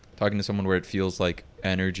talking to someone where it feels like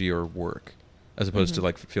energy or work as opposed to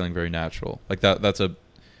like feeling very natural, like that's a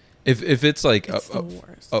if it's like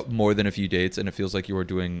more than a few dates and it feels like you are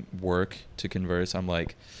doing work to converse, I'm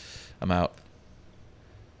like, I'm out.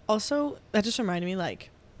 Also, that just reminded me,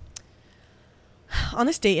 like, on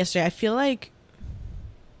this date yesterday, I feel like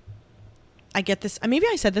I get this, maybe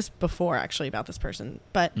I said this before actually about this person,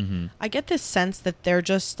 but I get this sense that they're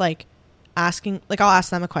just like asking, like I'll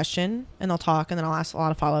ask them a question and they'll talk, and then I'll ask a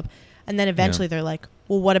lot of follow-up, and then eventually they're like,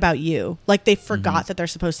 well, what about you? Like they forgot that they're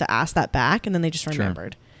supposed to ask that back, and then they just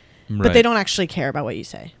remembered. Right. But they don't actually care about what you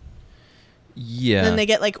say. Yeah. And then they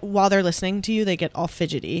get like, while they're listening to you, they get all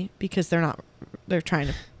fidgety because they're trying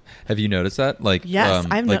to. Have you noticed that? Like, yes,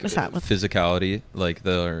 I've like noticed that with physicality, like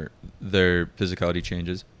their physicality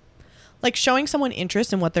changes. Like showing someone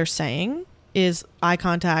interest in what they're saying is eye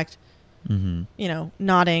contact, you know,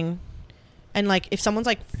 nodding, and like if someone's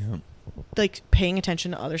like, like paying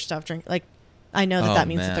attention to other stuff, like I know that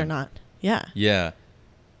means that they're not. Yeah. Yeah.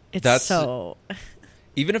 That's so.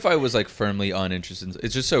 Even if I was like firmly uninterested,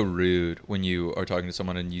 it's just so rude when you are talking to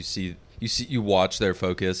someone and you watch their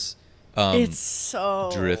focus. It's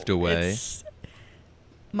so drift away.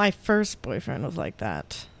 My first boyfriend was like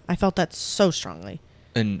that. I felt that so strongly.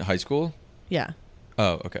 In high school? Yeah.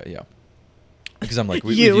 Oh, okay, yeah. Because I'm like,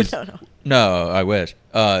 no, I wish.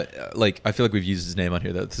 Like, I feel like we've used his name on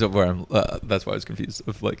here. That's where I'm. That's why I was confused.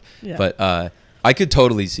 Of like, but I could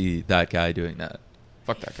totally see that guy doing that.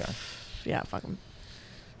 Fuck that guy. Yeah, fuck him.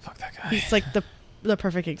 Fuck that guy. He's like the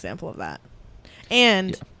perfect example of that.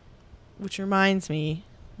 And, which reminds me,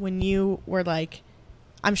 when you were like,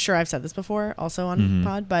 I'm sure I've said this before, also on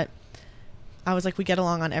pod, but I was like, we get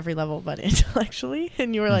along on every level, but intellectually,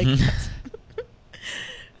 and you were like,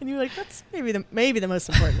 that's maybe the most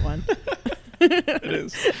important one. It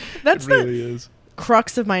is. That's it really is.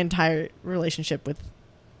 Crux of my entire relationship with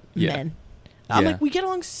men. I'm like, we get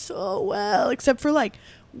along so well, except for like,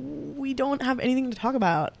 we don't have anything to talk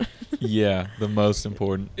about. Yeah, the most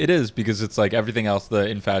important. It is, because it's like everything else, the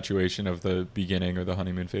infatuation of the beginning or the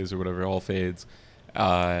honeymoon phase or whatever, all fades.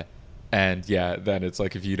 And then it's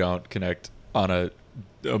like if you don't connect on a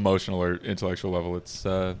emotional or intellectual level, it's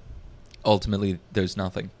ultimately there's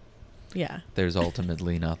nothing. Yeah. There's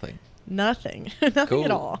ultimately nothing. Nothing. Nothing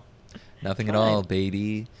at all. Nothing at all,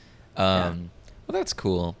 baby. Well, that's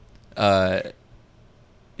cool. Yeah,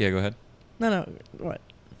 go ahead. No, what?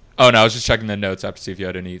 Oh, no, I was just checking the notes up to see if you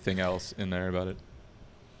had anything else in there about it.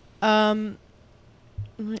 Let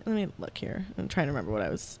me look here. I'm trying to remember what I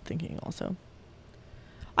was thinking also.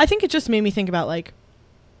 I think it just made me think about, like,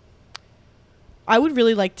 I would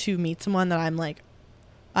really like to meet someone that I'm like,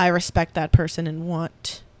 I respect that person and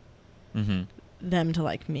want them to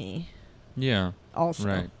like me. Yeah. Also.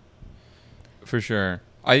 Right. For sure.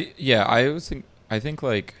 I think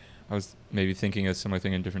like I was maybe thinking a similar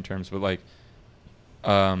thing in different terms, but like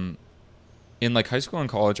in like high school and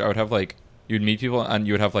college, I would have like, you'd meet people and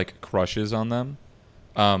you would have like crushes on them.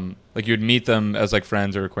 Like you'd meet them as like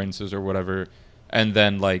friends or acquaintances or whatever, and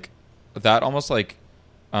then like that almost like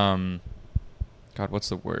God, what's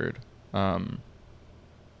the word?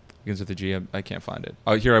 Begins with a G. I can't find it.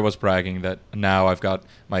 Oh, here I was bragging that now I've got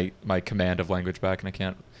my command of language back and I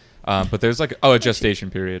can't. But there's like a gestation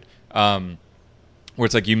period, where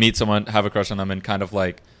it's like you meet someone, have a crush on them, and kind of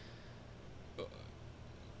like,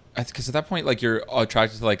 because at that point like you're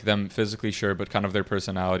attracted to like them physically, sure, but kind of their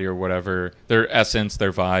personality or whatever, their essence,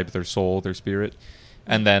 their vibe, their soul, their spirit,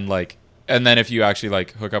 and then if you actually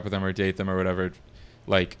like hook up with them or date them or whatever,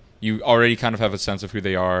 like you already kind of have a sense of who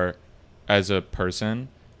they are as a person.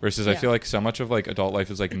 Versus I feel like so much of like adult life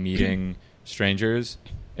is like meeting strangers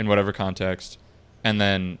in whatever context, and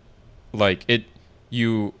then like it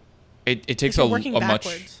takes a much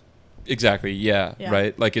exactly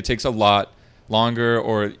right, like it takes a lot longer,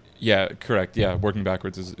 or correct, working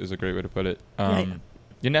backwards is a great way to put it.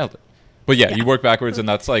 You nailed it. But you work backwards, and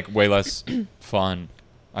that's like way less fun,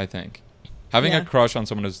 I think. Having a crush on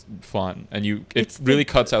someone is fun, and it really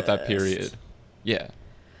cuts out that period. Yeah.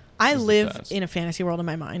 I live in a fantasy world in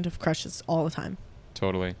my mind of crushes all the time.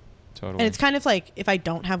 Totally. And it's kind of like, if I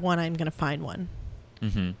don't have one, I'm going to find one.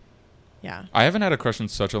 Mm-hmm. Yeah. I haven't had a crush in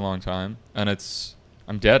such a long time, and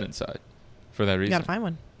I'm dead inside for that reason. You got to find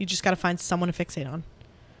one. You just got to find someone to fixate on.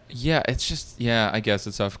 Yeah, it's just, I guess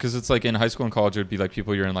it's tough. Because it's like in high school and college, it would be like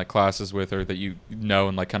people you're in like classes with or that you know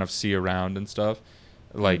and like kind of see around and stuff.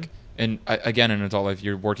 Like, and again, in adult life,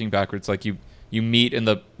 you're working backwards. Like you meet in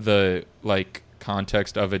the like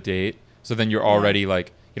context of a date. So then you're already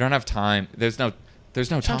like, you don't have time. There's no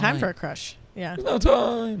time for a crush. Yeah. There's no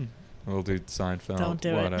time. We'll do Seinfeld. Don't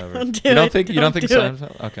do whatever. it. You don't think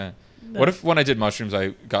Seinfeld? Okay. No. What if when I did mushrooms, I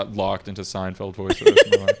got locked into Seinfeld voice for the rest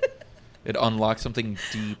of my life? It unlocked something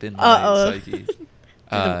deep in my psyche.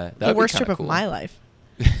 The worst trip of my life.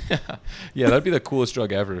 Yeah, that'd be the coolest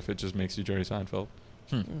drug ever if it just makes you Jerry Seinfeld.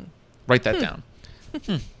 Write that down.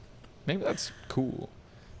 Maybe that's cool.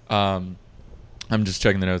 I'm just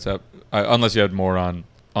checking the notes up. Unless you had more on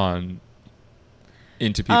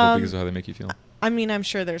into people because of how they make you feel. I mean, I'm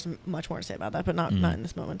sure there's much more to say about that, but not in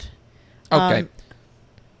this moment. Okay.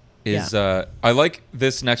 I like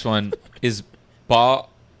this next one is ba,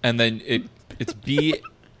 and then it's BAILI,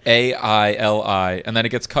 and then it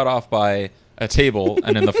gets cut off by a table,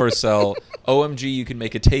 and in the first cell, OMG, you can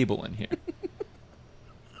make a table in here.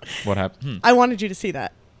 What happened? I wanted you to see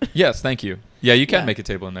that. Yes, thank you. Yeah, you can make a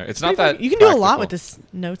table in there. It's not that you can do a lot with this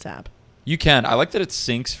notes app. You can. I like that it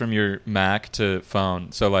syncs from your Mac to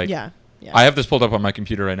phone. So like, yeah. I have this pulled up on my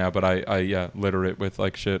computer right now, but I litter it with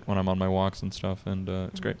like shit when I'm on my walks and stuff, and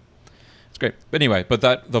it's great. It's great. But anyway,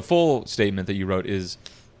 the full statement that you wrote is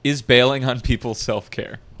bailing on people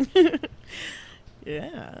self-care.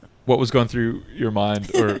 Yeah. What was going through your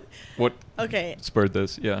mind, or what spurred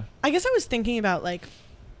this? Yeah. I guess I was thinking about like,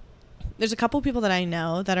 there's a couple people that I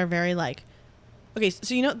know that are very like, okay,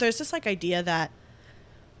 so there's this like idea that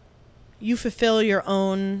you fulfill your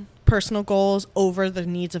own personal goals over the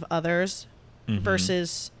needs of others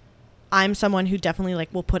versus I'm someone who definitely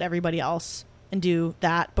like will put everybody else and do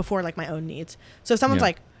that before like my own needs. So if someone's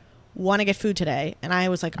like, want to get food today, and I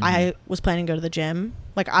was like, I was planning to go to the gym,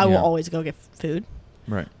 like I will always go get food.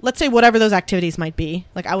 Right. Let's say whatever those activities might be,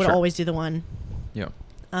 like I would always do the one. Yeah.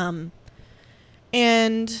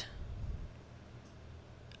 And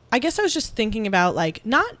I guess I was just thinking about like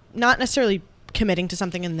not necessarily committing to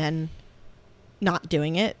something and then not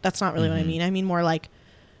doing it. That's not really what I mean. I mean more like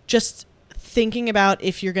just thinking about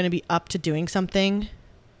if you're going to be up to doing something.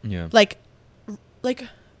 Yeah. Like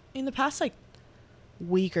in the past like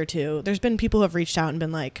week or two, there's been people who have reached out and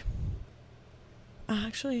been like,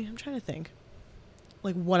 actually, I'm trying to think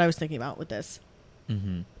like what I was thinking about with this.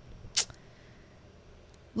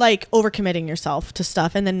 Like overcommitting yourself to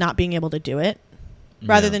stuff and then not being able to do it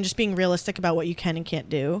rather than just being realistic about what you can and can't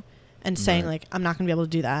do and saying like, I'm not going to be able to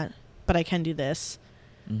do that, but I can do this.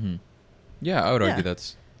 Yeah, I would argue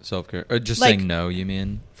that's self-care. Or just like, saying no, you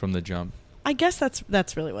mean, from the jump? I guess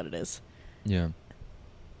that's really what it is. Yeah.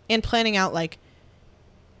 And planning out, like,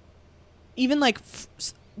 even, like,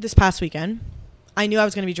 this past weekend, I knew I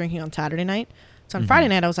was going to be drinking on Saturday night. So on Friday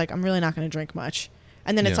night, I was like, I'm really not going to drink much.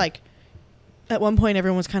 And then it's like, at one point,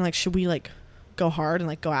 everyone was kind of like, should we, like, go hard and,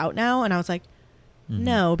 like, go out now? And I was like,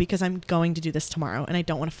 no, because I'm going to do this tomorrow, and I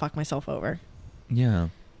don't want to fuck myself over. Yeah.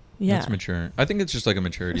 Yeah. That's mature. I think it's just like a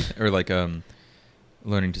maturity or like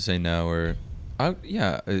learning to say no or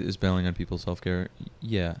is bailing on people's self-care.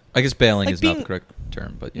 Yeah. I guess bailing like is not the correct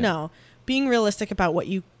term, but yeah. No. Being realistic about what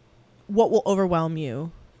will overwhelm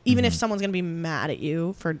you, even if someone's going to be mad at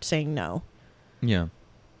you for saying no. Yeah.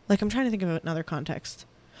 Like I'm trying to think of another context.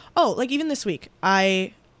 Oh, like even this week,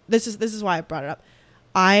 this is why I brought it up.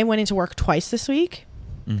 I went into work twice this week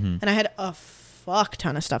and I had a fuck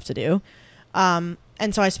ton of stuff to do. And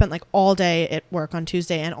so I spent like all day at work on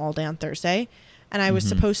Tuesday and all day on Thursday. And I was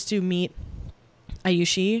supposed to meet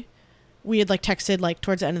Ayushi. We had like texted like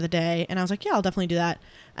towards the end of the day. And I was like, yeah, I'll definitely do that.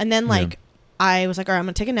 And then like, I was like, all right, I'm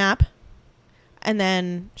going to take a nap. And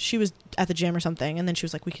then she was at the gym or something. And then she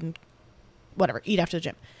was like, we can, whatever, eat after the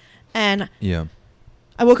gym. And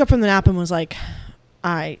I woke up from the nap and was like,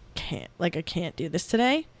 I can't do this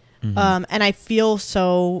today. And I feel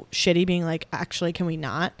so shitty being like, actually, can we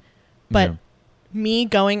not? But me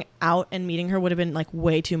going out and meeting her would have been like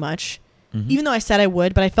way too much. Even though I said I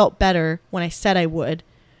would, but I felt better when I said I would.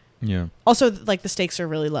 Yeah. Also, like the stakes are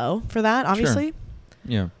really low for that, obviously. Sure.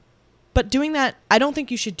 Yeah. But doing that, I don't think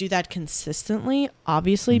you should do that consistently,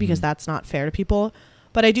 obviously, because that's not fair to people.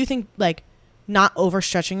 But I do think like not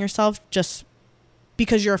overstretching yourself just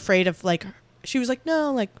because you're afraid of like, she was like,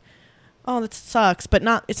 no, like oh, that sucks, but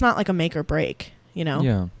it's not like a make or break, you know?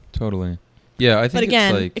 Yeah, totally. Yeah, I think but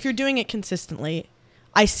again, it's like, if you're doing it consistently,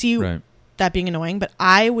 I see right. that being annoying, but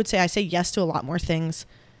I would say I say yes to a lot more things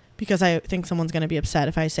because I think someone's going to be upset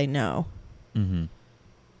if I say no. Mm-hmm.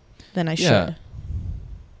 Then I should.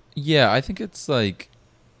 Yeah, I think it's like,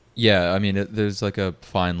 yeah, I mean, there's like a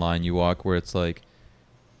fine line you walk where it's like,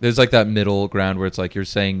 there's like that middle ground where it's like you're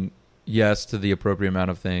saying yes to the appropriate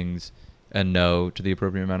amount of things and no to the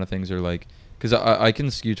appropriate amount of things, or like, because I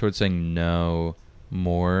can skew towards saying no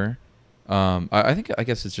more. I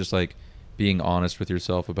guess it's just like being honest with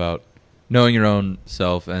yourself about knowing your own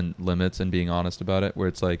self and limits and being honest about it, where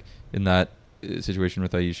it's like in that situation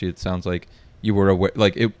with Aishi, it sounds like you were aware,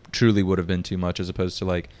 like it truly would have been too much, as opposed to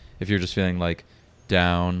like if you're just feeling like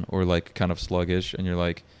down or like kind of sluggish and you're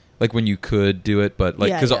like when you could do it, but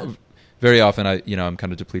like because very often I'm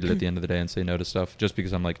kind of depleted at the end of the day and say no to stuff just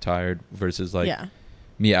because I'm like tired, versus like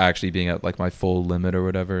me actually being at like my full limit or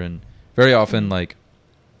whatever. And very often like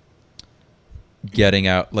getting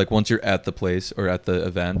out, like once you're at the place or at the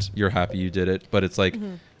event, you're happy you did it, but it's like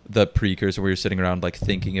the precursor where you're sitting around like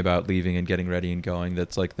thinking about leaving and getting ready and going,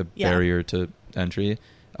 that's like the barrier to entry,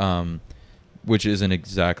 which isn't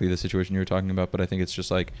exactly the situation you were talking about. But I think it's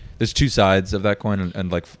just like there's two sides of that coin,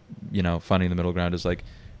 and like finding the middle ground is like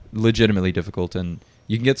legitimately difficult, and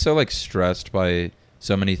you can get so like stressed by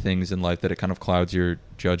so many things in life that it kind of clouds your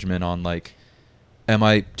judgment on like, am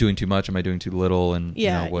I doing too much? Am I doing too little? And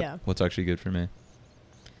what's actually good for me.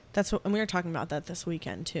 That's what, and we were talking about that this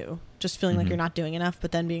weekend too. Just feeling like you're not doing enough,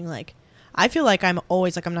 but then being like, I feel like I'm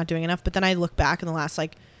always like I'm not doing enough, but then I look back in the last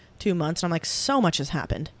like 2 months and I'm like, so much has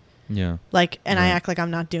happened. Yeah. Like, and I act like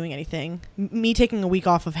I'm not doing anything. Me taking a week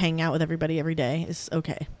off of hanging out with everybody every day is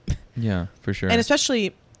okay. Yeah, for sure. And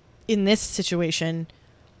especially in this situation,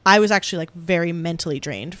 I was actually like very mentally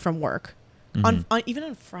drained from work. On even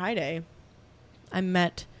on Friday, we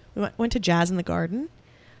went to Jazz in the Garden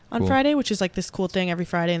on Friday, which is like this cool thing every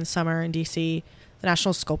Friday in the summer in DC, the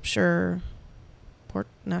National Sculpture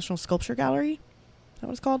Gallery. Is that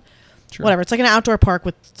what it's called? Sure. Whatever. It's like an outdoor park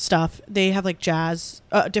with stuff. They have like jazz,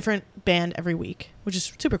 different band every week, which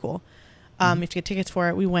is super cool. You have to get tickets for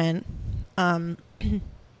it. We went.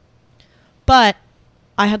 But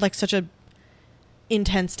I had like such a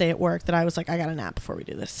intense day at work that I was like, I got a nap before we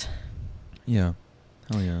do this. Yeah.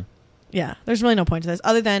 Hell yeah. Yeah. There's really no point to this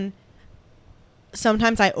other than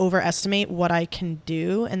sometimes I overestimate what I can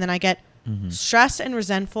do, and then I get stressed and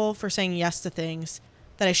resentful for saying yes to things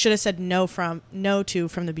that I should have said no to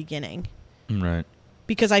from the beginning. Right.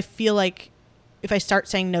 Because I feel like if I start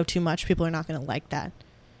saying no too much, people are not going to like that.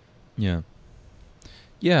 Yeah.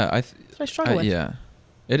 Yeah. That's what I struggle with. Yeah.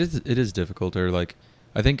 It is difficult, or like,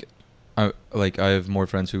 I think I have more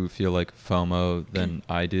friends who feel like FOMO than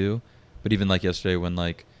I do. But even like yesterday when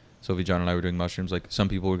like Sophie, John and I were doing mushrooms, like some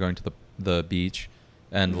people were going to the beach,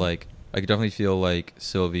 and like I could definitely feel like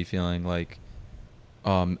Sylvie feeling like,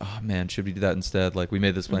 oh man, should we do that instead? Like we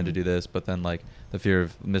made this plan to do this, but then like the fear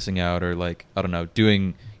of missing out, or like, I don't know,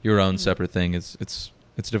 doing your own separate thing is it's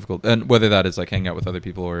difficult. And whether that is like hanging out with other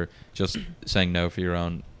people or just saying no for your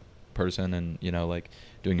own person and like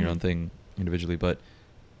doing your own thing individually. But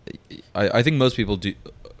I think most people do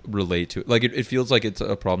relate to it. Like it feels like it's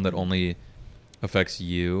a problem that only affects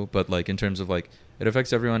you, but like in terms of like it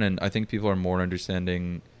affects everyone, and I think people are more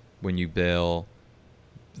understanding when you bail.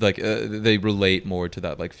 Like they relate more to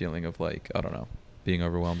that like feeling of like, I don't know, being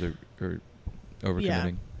overwhelmed or overcommitting.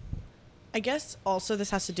 Yeah. I guess also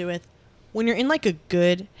this has to do with when you're in like a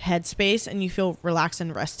good headspace and you feel relaxed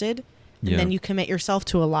and rested, and then you commit yourself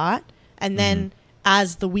to a lot, and then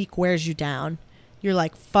as the week wears you down, you're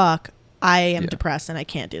like, fuck, I am depressed and I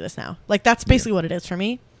can't do this now. Like that's basically what it is for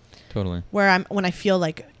me. Totally. Where when I feel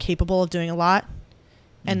like capable of doing a lot,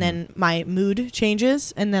 and then my mood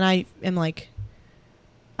changes, and then I am like,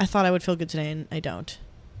 I thought I would feel good today and I don't.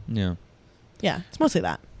 Yeah. Yeah. It's mostly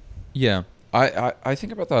that. Yeah. I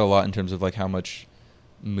think about that a lot in terms of like how much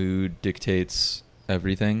mood dictates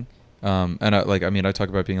everything. And I talk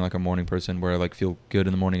about being like a morning person where I like feel good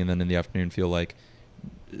in the morning and then in the afternoon feel like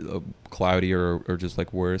cloudy or just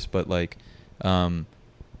like worse. But like,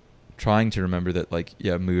 trying to remember that like,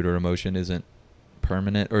 mood or emotion isn't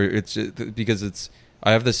permanent, or it's because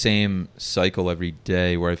I have the same cycle every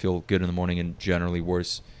day where I feel good in the morning and generally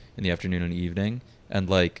worse in the afternoon and evening. And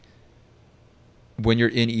like when you're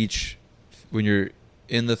in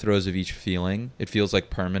the throes of each feeling, it feels like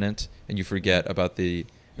permanent, and you forget about the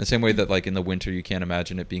same way that like in the winter you can't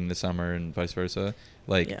imagine it being the summer and vice versa.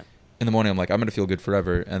 Like in the morning I'm like, I'm gonna feel good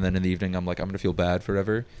forever, and then in the evening I'm like, I'm gonna feel bad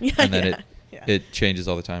forever. And then it changes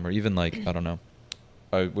all the time. Or even like, I don't know,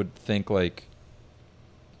 I would think like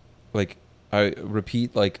like I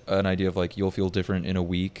repeat like an idea of like you'll feel different in a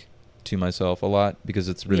week to myself a lot, because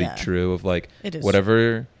it's really true of like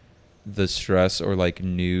whatever the stress or like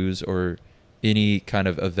news or any kind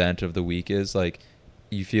of event of the week is, like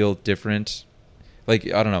you feel different.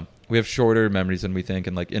 Like, I don't know, we have shorter memories than we think,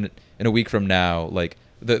 and like in a week from now, like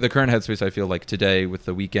the current headspace I feel like today with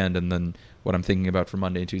the weekend and then what I'm thinking about for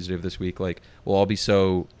Monday and Tuesday of this week, like we'll all be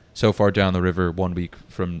so far down the river 1 week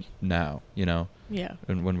from now, you know? Yeah.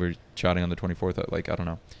 And when we're chatting on the 24th, like, I don't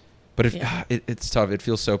know. But if it's tough. It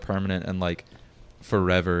feels so permanent and like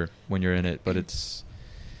forever when you're in it. But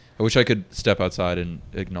I wish I could step outside and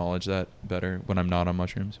acknowledge that better when I'm not on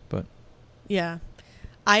mushrooms. But yeah,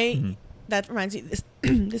 that reminds me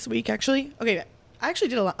this week actually. Okay, I actually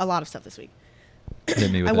did a lot of stuff this week.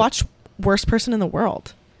 I watched Worst Person in the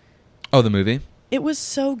World. Oh, the movie? It was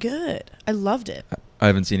so good. I loved it. I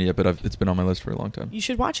haven't seen it yet, but it's been on my list for a long time. You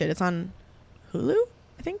should watch it. It's on Hulu,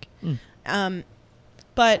 I think.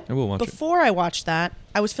 But before I watched that,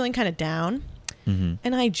 I was feeling kind of down,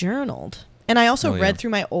 and I journaled. And I also read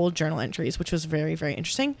through my old journal entries, which was very, very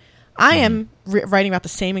interesting. I am writing about the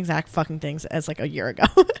same exact fucking things as like a year ago.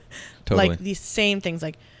 Totally. Like these same things,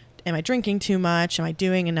 like, am I drinking too much? Am I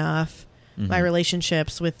doing enough? My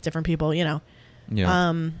relationships with different people, you know.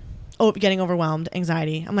 Yeah. Getting overwhelmed,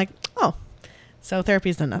 anxiety. I'm like, oh, so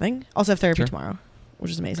therapy's done nothing. Also have therapy tomorrow, which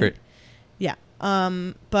is amazing. Great. Yeah.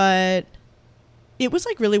 But it was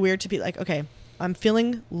like really weird to be like, okay, I'm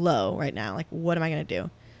feeling low right now. Like, what am I going to do?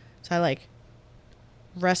 So I like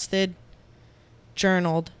rested,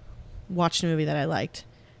 journaled, watched a movie that I liked.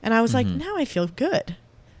 And I was like, now I feel good.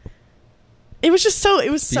 It was just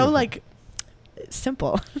so like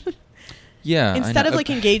simple. Yeah. Instead of like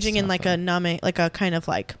engaging in like a numbing, like a kind of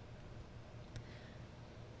like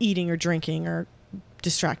eating or drinking or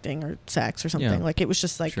distracting or sex or something. Like it was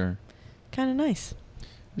just like kind of nice. It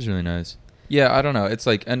was really nice. Yeah, I don't know. It's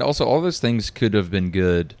like, and also all those things could have been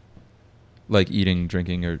good, like eating,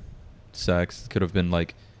 drinking, or sex could have been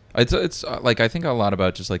like, it's like, I think a lot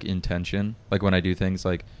about just like intention, like when I do things,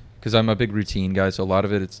 like, because I'm a big routine guy, so a lot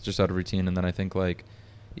of it's just out of routine. And then I think like,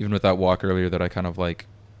 even with that walk earlier that I kind of like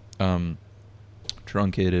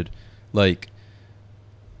truncated, like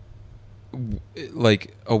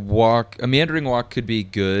a meandering walk could be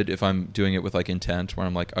good if I'm doing it with like intent, where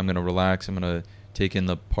I'm like, I'm gonna relax, I'm gonna take in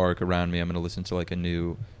the park around me, I'm gonna listen to like a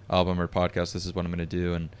new album or podcast, this is what I'm gonna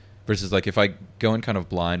do. And versus like if I go in kind of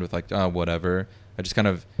blind with like whatever, I just kind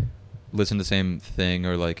of listen to the same thing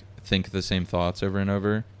or like think the same thoughts over and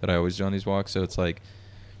over that I always do on these walks. So it's like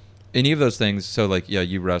any of those things. So like, yeah,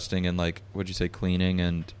 you resting and like, what'd you say, cleaning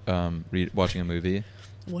and watching a movie.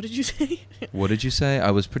 What did you say? What did you say?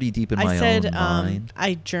 I was pretty deep in my own mind.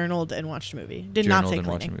 I journaled and watched a movie. Did not say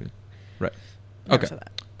cleaning. Watched a movie. Right. Never said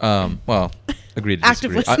that. Well, agreed to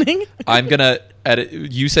Active disagree. listening. I'm going to edit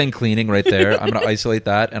you saying cleaning right there. I'm going to isolate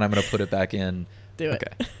that and I'm going to put it back in. Do it.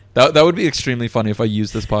 Okay. That would be extremely funny if I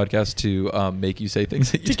used this podcast to make you say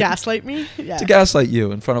things that you to gaslight me? Yeah. To gaslight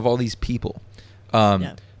you in front of all these people.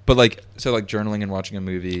 But like, so like journaling and watching a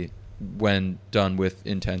movie when done with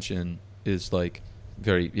intention is like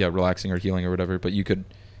very relaxing or healing or whatever. But you could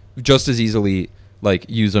just as easily like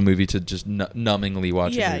use a movie to just numbingly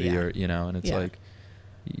watch a movie or, you know, and it's like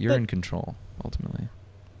you're in control ultimately.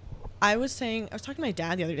 I was talking to my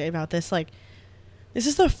dad the other day about this. Like, this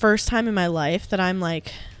is the first time in my life that I'm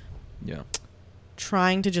like,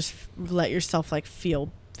 trying to just let yourself like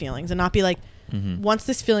feel feelings and not be like, once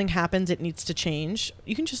this feeling happens, it needs to change.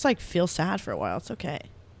 You can just like feel sad for a while. It's okay.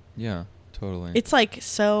 Yeah, totally. It's like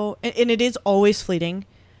so, and it is always fleeting,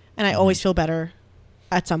 and I always feel better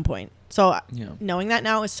at some point. So knowing that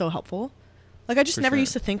now is so helpful. Like I just never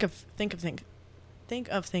used to think of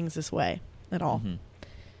things this way at all.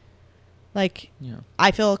 Like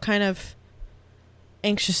I feel kind of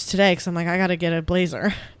anxious today because I'm like, I gotta get a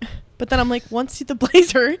blazer. But then I'm like, once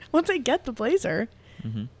I get the blazer,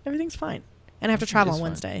 everything's fine. And I have to travel on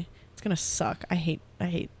Wednesday. It's gonna suck. I hate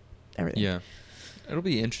everything. Yeah. It'll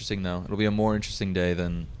be interesting though. It'll be a more interesting day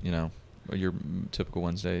than, you know, your typical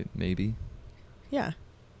Wednesday, maybe. Yeah.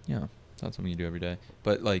 Yeah. It's not something you do every day.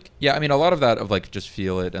 But like, yeah, I mean, a lot of that of like just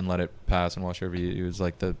feel it and let it pass and wash over you is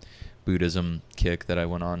like the Buddhism kick that I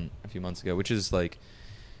went on a few months ago, which is like,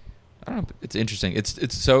 I don't know, it's interesting.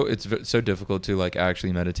 It's so difficult to like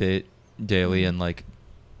actually meditate daily and like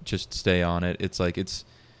just stay on it. It's like, it's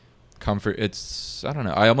comfort. It's, I don't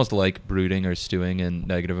know. I almost like brooding or stewing in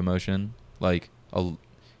negative emotion. Like I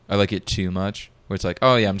like it too much where it's like,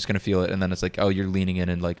 oh yeah, I'm just going to feel it. And then it's like, oh, you're leaning in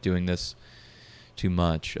and like doing this too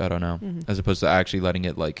much. I don't know. As opposed to actually letting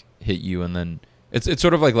it like hit you. And then it's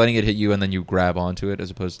sort of like letting it hit you and then you grab onto it as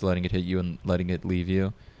opposed to letting it hit you and letting it leave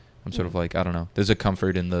you. I'm sort of like, I don't know. There's a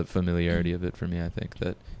comfort in the familiarity of it for me, I think,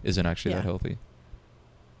 that isn't actually that healthy.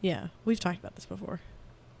 Yeah. We've talked about this before.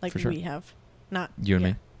 Like, sure. we have. Not you and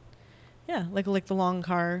me. Yeah, like the long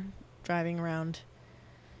car driving around.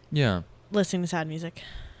 Yeah. Listening to sad music.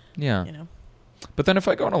 Yeah. You know. But then if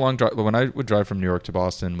I go on a long drive, when I would drive from New York to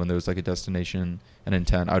Boston, when there was like a destination and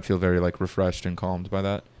intent, I'd feel very like refreshed and calmed by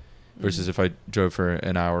that. Versus if I drove for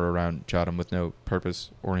an hour around Chatham with no purpose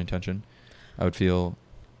or intention, I would feel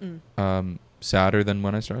sadder than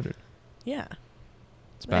when I started. Yeah.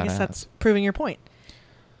 It's badass. I guess that's proving your point.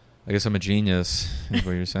 I guess I'm a genius, is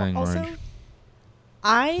what you're saying, Marge. Also,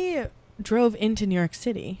 I drove into New York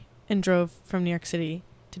City and drove from New York City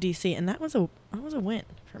to DC, and that was a win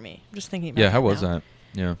for me. I'm just thinking about it. Yeah, how was that?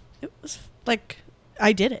 Yeah. It was like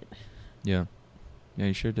I did it. Yeah. Yeah,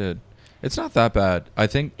 you sure did. It's not that bad. I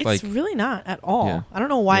think it's really not at all. Yeah. I don't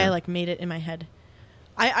know why I like made it in my head.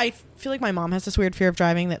 I feel like my mom has this weird fear of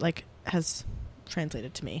driving that like has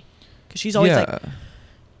translated to me, because she's always like,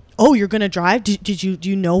 "Oh, you're gonna drive? Do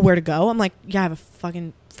you know where to go?" I'm like, "Yeah, I have a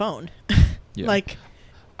fucking phone." Yeah. Like,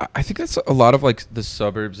 I think that's a lot of like the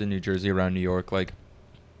suburbs in New Jersey around New York. Like,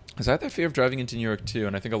 is that fear of driving into New York too?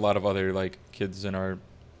 And I think a lot of other like kids in our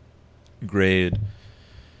grade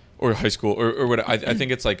or high school or what I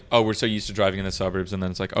think it's like, oh, we're so used to driving in the suburbs, and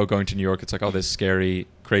then it's like, oh, going to New York, it's like, oh, this scary,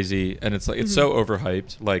 crazy, and it's like it's so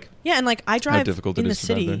overhyped. Like, yeah, and like I drive in the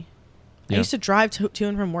city. I used to drive to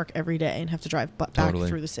and from work every day and have to drive back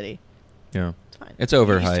through the city. Yeah, it's fine. It's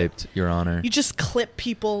overhyped, Your Honor. You just clip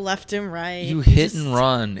people left and right. You hit and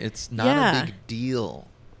run. It's not a big deal.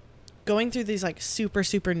 Going through these like super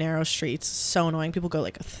super narrow streets, so annoying. People go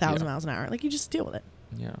like 1,000 miles an hour. Like, you just deal with it.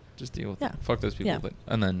 Yeah, just deal with it. Fuck those people. Yeah.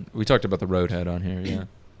 And then we talked about the roadhead on here.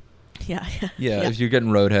 Yeah. Yeah. If you're getting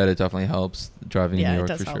roadhead, it definitely helps driving in New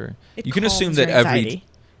York for sure. You can assume that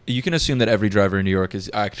every driver in New York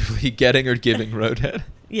is actively getting or giving roadhead.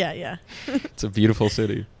 Yeah. It's a beautiful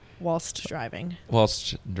city. Whilst driving.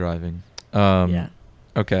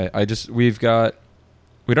 Okay.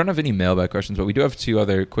 We don't have any mailbag questions, but we do have 2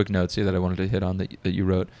 other quick notes here that I wanted to hit on that you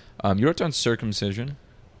wrote. You wrote down circumcision.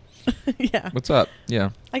 Yeah. What's up?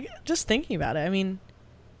 Yeah. Just thinking about it. I mean,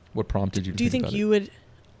 what prompted you to do you think you would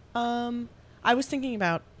I was thinking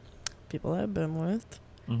about people I've been with.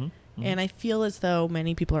 And I feel as though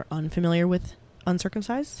many people are unfamiliar with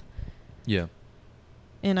uncircumcised. Yeah.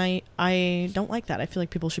 And I don't like that. I feel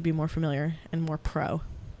like people should be more familiar and more pro.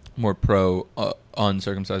 More pro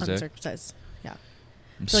uncircumcised. Uncircumcised. Yeah.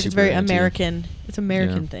 I feel like it's very American. It's an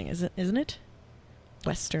American thing, isn't it?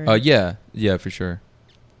 Western. Yeah, for sure.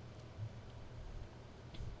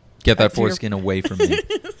 Get that foreskin away from me.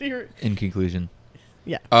 In conclusion.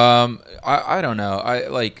 Yeah. I don't know.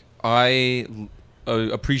 I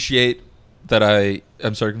appreciate that I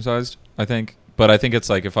am circumcised, I think, but I think it's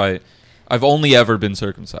like if I've only ever been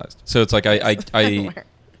circumcised, so it's like I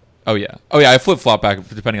I flip flop back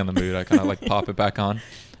depending on the mood. I kind of like pop it back on.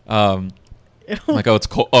 Like, it's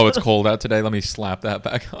cold. Oh, it's cold out today. Let me slap that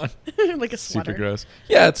back on. Like a sweater. Super gross.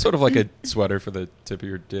 Yeah, it's sort of like a sweater for the tip of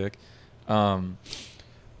your dick.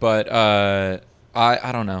 But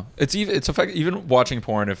I don't know. It's even watching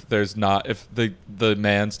porn. If the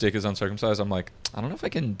man's dick is uncircumcised, I'm like, I don't know if I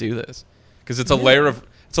can do this, because it's a layer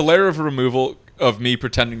of removal of me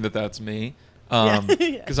pretending that that's me.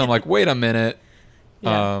 Because I'm like, wait a minute.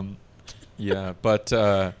 Yeah. But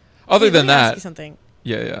other than that, ask you something.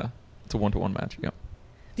 Yeah. It's a 1-to-1 match. Yeah.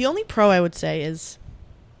 The only pro I would say is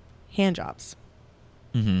hand jobs.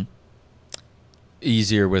 Mm-hmm.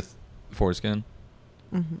 Easier with foreskin.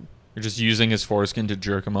 Mm-hmm. You're just using his foreskin to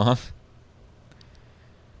jerk him off.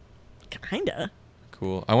 Kinda.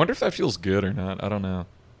 Cool. I wonder if that feels good or not. I don't know.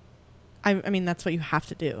 I mean, that's what you have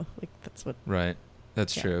to do. Like, that's what. Right.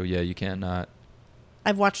 That's true. Yeah, you can't not.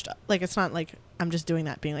 I've watched, like, it's not like I'm just doing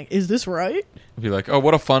that being like, is this right? I'd be like, oh,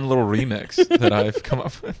 what a fun little remix that I've come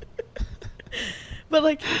up with. But,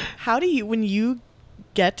 like, how do you, when you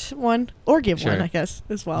get one, or give one, I guess,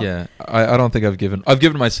 as well. Yeah. I don't think I've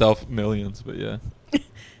given myself millions, but yeah.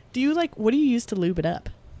 Do you, like, what do you use to lube it up?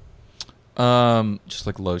 Just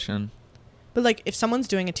like lotion. But, like, if someone's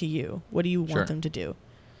doing it to you, what do you want them to do?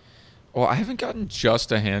 Well, I haven't gotten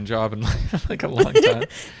just a hand job in like a long time.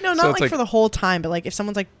 No, not like for the whole time, but like if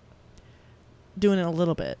someone's like doing it a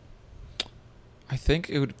little bit. I think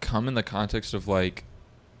it would come in the context of like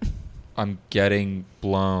I'm getting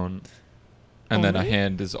blown, and then a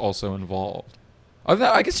hand is also involved.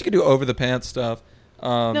 I guess you could do over the pants stuff.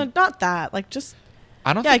 No, not that. Like just.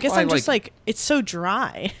 I don't. Yeah, I guess I'm just like it's so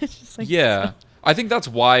dry. It's just like, yeah, I think that's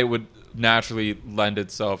why it would naturally lend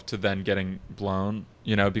itself to then getting blown.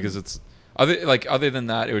 You know, because it's other than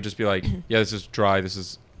that, it would just be like, yeah, this is dry. This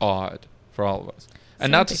is odd for all of us.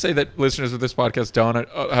 And not to say that listeners of this podcast don't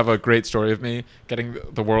have a great story of me getting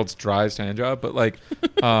the world's driest hand job, but like,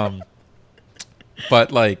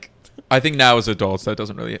 but like, I think now as adults that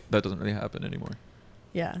doesn't really happen anymore.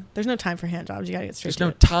 Yeah, there's no time for hand jobs. You gotta get straight. There's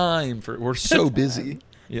no time for. We're so busy.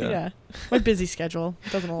 Yeah. My busy schedule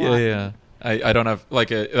doesn't allow. Yeah. I don't have like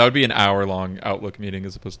that would be an hour-long Outlook meeting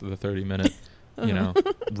as opposed to the 30-minute,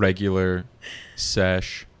 regular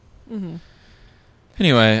sesh. Mm-hmm.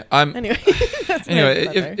 Anyway,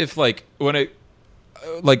 if like when it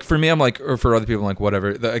like for me I'm like, or for other people I'm like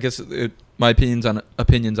whatever. I guess my opinions on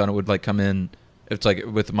it would like come in if it's like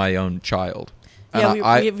with my own child.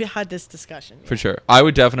 Yeah, we've had this discussion. For sure. I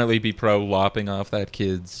would definitely be pro lopping off that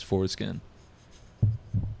kid's foreskin.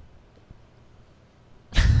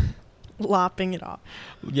 Lopping it off.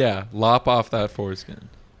 Yeah, lop off that foreskin.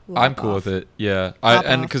 I'm cool with it. Yeah.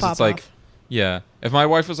 Because it's like, yeah. If my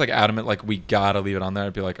wife was like adamant, like we gotta leave it on there,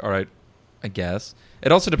 I'd be like, all right, I guess.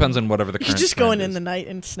 It also depends on whatever the current. You just go in the night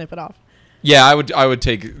and snip it off. Yeah, I would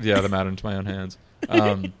take the matter into my own hands.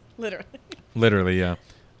 Literally, yeah.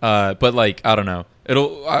 But like I don't know.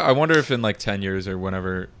 I wonder if in like 10 years or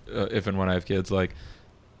whenever, if and when I have kids, like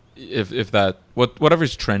if that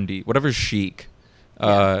whatever's trendy, whatever's chic.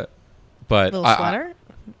 But little sweater?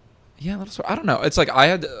 Yeah, little sweater. I don't know. It's like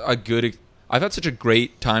I've had such a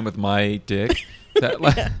great time with my dick that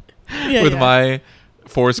like my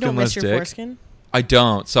foreskinless you don't miss your dick. Foreskin? I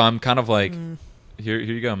don't. So I'm kind of like, here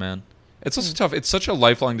you go, man. It's also tough. It's such a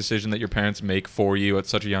lifelong decision that your parents make for you at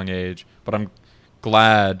such a young age. But I'm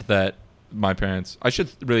glad that my parents. I should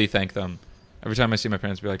really thank them. Every time I see my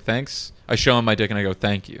parents, be like, thanks. I show them my dick and I go,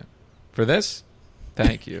 thank you for this.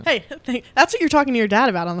 Thank you. Hey, that's what you're talking to your dad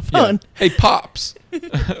about on the phone. Yeah. Hey, Pops.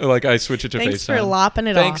 Like I switch it to FaceTime. Thanks for lopping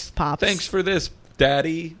it off, Pops. Thanks for this,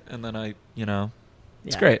 Daddy. And then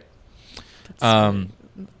it's great.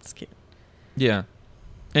 That's cute. Yeah.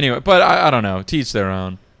 Anyway, but I don't know. Teach their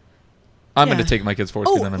own. I'm going to take my kids'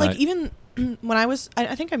 foreskin in the night. Even when I was,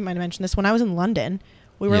 I think I might have mentioned this, when I was in London,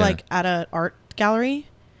 we were like at an art gallery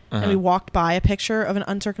and we walked by a picture of an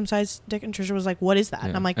uncircumcised dick and Trisha was like, what is that?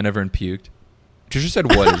 And I'm like, and everyone puked. Trisha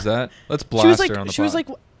said, what is that? Let's blast her on the She was like,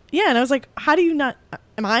 yeah. And I was like, how do you not,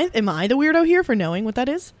 am I the weirdo here for knowing what that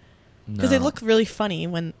is? Because they look really funny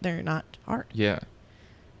when they're not art. Yeah,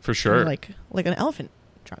 for sure. Like an elephant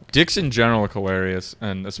trunk. Dicks in general look hilarious,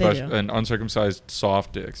 and especially and uncircumcised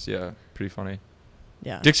soft dicks. Yeah, pretty funny.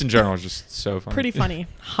 Yeah, dicks in general are just so funny. Pretty funny.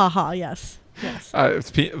 Haha. Yes.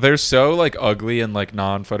 They're so like ugly and like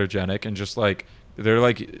non-photogenic, and just like they're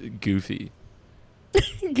like goofy.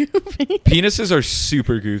 Goofy. Penises are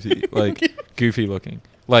super goofy, like goofy looking.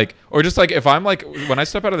 Like, or just like if I'm like when I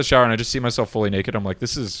step out of the shower and I just see myself fully naked, I'm like,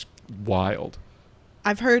 this is wild.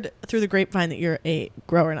 I've heard through the grapevine that you're a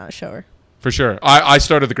grower, not a shower. For sure. I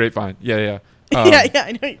started the grapevine. Yeah. Yeah,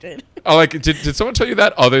 I know you did. Oh, like did someone tell you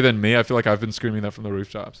that other than me? I feel like I've been screaming that from the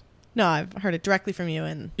rooftops. No, I've heard it directly from you,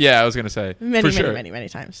 and yeah, I was gonna say many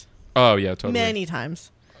times. Oh yeah, totally. Many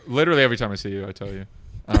times. Literally every time I see you, I tell you.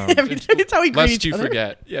 It's how we greet lest each you other.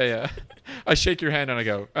 forget. Yeah. I shake your hand and I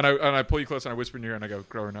go, and I pull you close and I whisper in your ear and I go,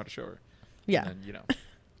 grower, not a shower. Yeah. And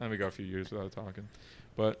then we go a few years without talking,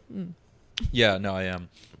 but yeah, no, I am.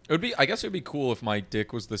 I guess it would be cool if my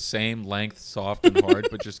dick was the same length, soft and hard,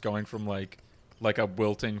 but just going from like a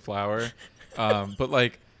wilting flower. But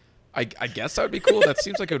like, I guess that would be cool. That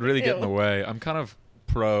seems like it would really get in the way. I'm kind of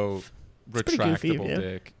pro retractable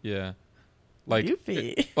dick. Yeah. Like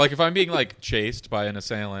if I'm being like chased by an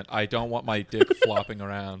assailant, I don't want my dick flopping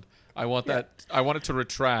around. I want that. I want it to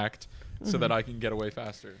retract so that I can get away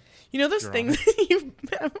faster. You know those things you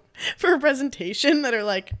have for a presentation that are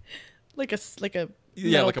like a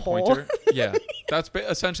yeah, like pole? A pointer. Yeah, that's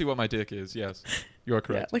essentially what my dick is. Yes, you're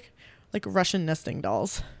correct. Yeah, like Russian nesting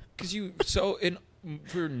dolls. Because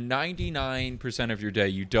for 99% of your day,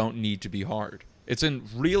 you don't need to be hard. It's in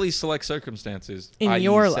really select circumstances in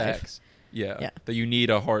your sex, life. Yeah, that you need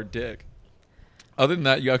a hard dick. Other than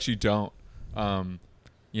that, you actually don't.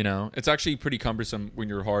 It's actually pretty cumbersome when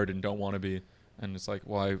you're hard and don't want to be. And it's like,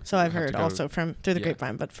 well, So I've heard also through the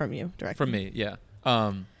grapevine, but from you directly. From me, yeah.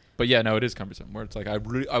 But yeah, no, it is cumbersome. Where it's like, I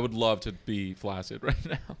would love to be flaccid right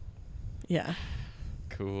now. Yeah.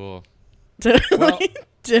 Cool. Totally. Well,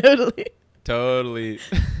 Totally.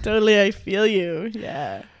 I feel you.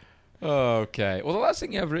 Yeah. Okay. Well, the last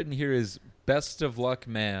thing you have written here is best of luck,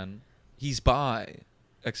 man. He's bi!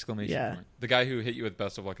 Exclamation point. The guy who hit you with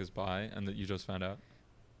best of luck is bi, and that you just found out.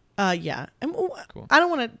 Yeah. Cool. I don't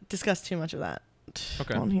want to discuss too much of that.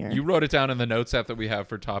 Okay. On here. You wrote it down in the notes app that we have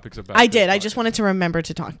for topics about. I did. I just wanted to remember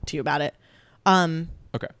to talk to you about it.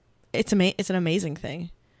 Okay. It's an amazing thing.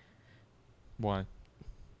 Why?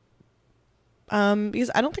 Because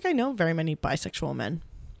I don't think I know very many bisexual men.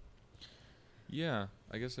 Yeah,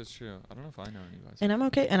 I guess that's true. I don't know if I know any bisexual. And I'm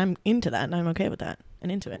okay, and I'm into that, and I'm okay with that,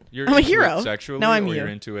 and into it. You're I'm a into hero. It sexually, no, I'm or you. You're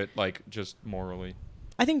into it like just morally.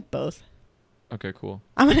 I think both. Okay, cool.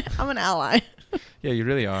 I'm an ally. Yeah, you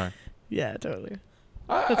really are. Yeah, totally.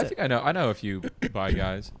 I think I know a few bi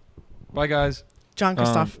guys. Bye, guys. John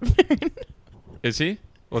Christoph. Is he?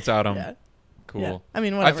 Let's out him. Yeah. Cool. Yeah. I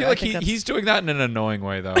mean, whatever. I feel like he's doing that in an annoying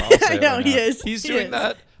way, though. I'll say I know, right he now. is. He's He doing is.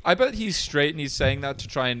 that. I bet he's straight and he's saying that to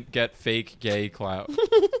try and get fake gay clout.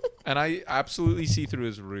 And I absolutely see through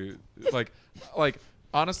his root. Like,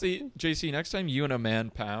 honestly, JC, next time you and a man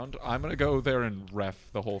pound, I'm going to go there and ref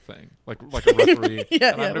the whole thing. Like a referee.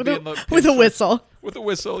 Yeah, and I'm with, gonna be in the with a whistle. With a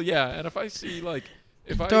whistle, yeah. And if I see, like...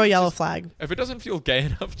 Throw a yellow flag. If it doesn't feel gay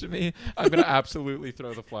enough to me, I'm going to absolutely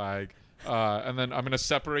throw the flag. And then I'm going to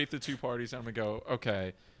separate the two parties and I'm going to go,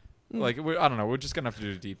 okay. Like, I don't know. We're just going to have to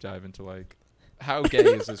do a deep dive into, like, how gay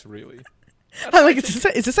is this really?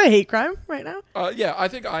 Is this a hate crime right now? Yeah, I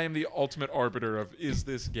think I am the ultimate arbiter of is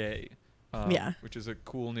this gay? Yeah. Which is a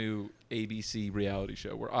cool new ABC reality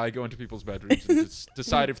show where I go into people's bedrooms and just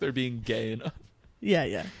decide if they're being gay enough. Yeah,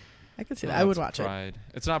 yeah. I could see that. I would watch Pride.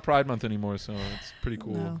 It's not Pride Month anymore, so it's pretty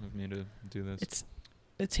cool of me to do this.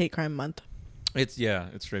 It's Hate Crime Month. It's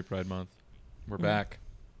Straight Pride Month. We're back.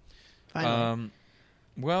 Finally.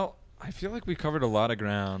 Well, I feel like we covered a lot of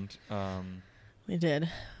ground. We did. Is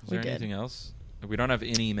there anything else? We don't have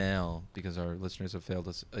any mail because our listeners have failed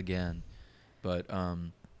us again. But I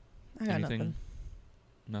got anything?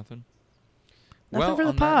 Nothing Well, for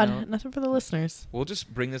the pod. Nothing for the listeners. We'll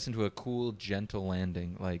just bring this into a cool, gentle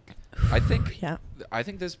landing. Like, I think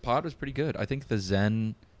this pod was pretty good. I think the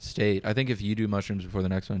Zen state. I think if you do mushrooms before the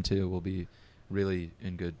next one too, we'll be really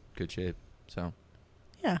in good shape. So,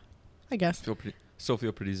 yeah, I guess. Still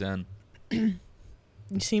feel pretty Zen. You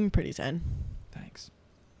seem pretty Zen. Thanks.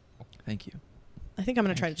 Thank you. I think I'm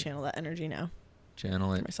gonna try to channel that energy now.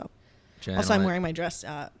 Channel it myself. Channel also, I'm it. wearing my dress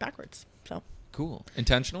backwards. So cool.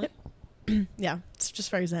 Intentionally? Yeah, it's just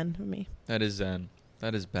very Zen of me. That is Zen.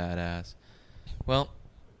 That is badass. Well,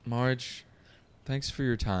 Marge, thanks for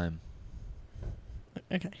your time.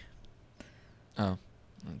 Okay. Oh,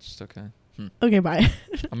 that's just okay. Okay, bye.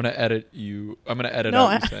 I'm gonna edit out you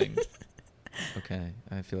saying. Okay,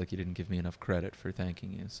 I feel like you didn't give me enough credit for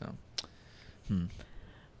thanking you, so.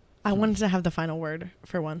 I wanted to have the final word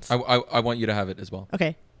for once. I want you to have it as well.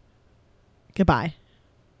 Okay. Goodbye.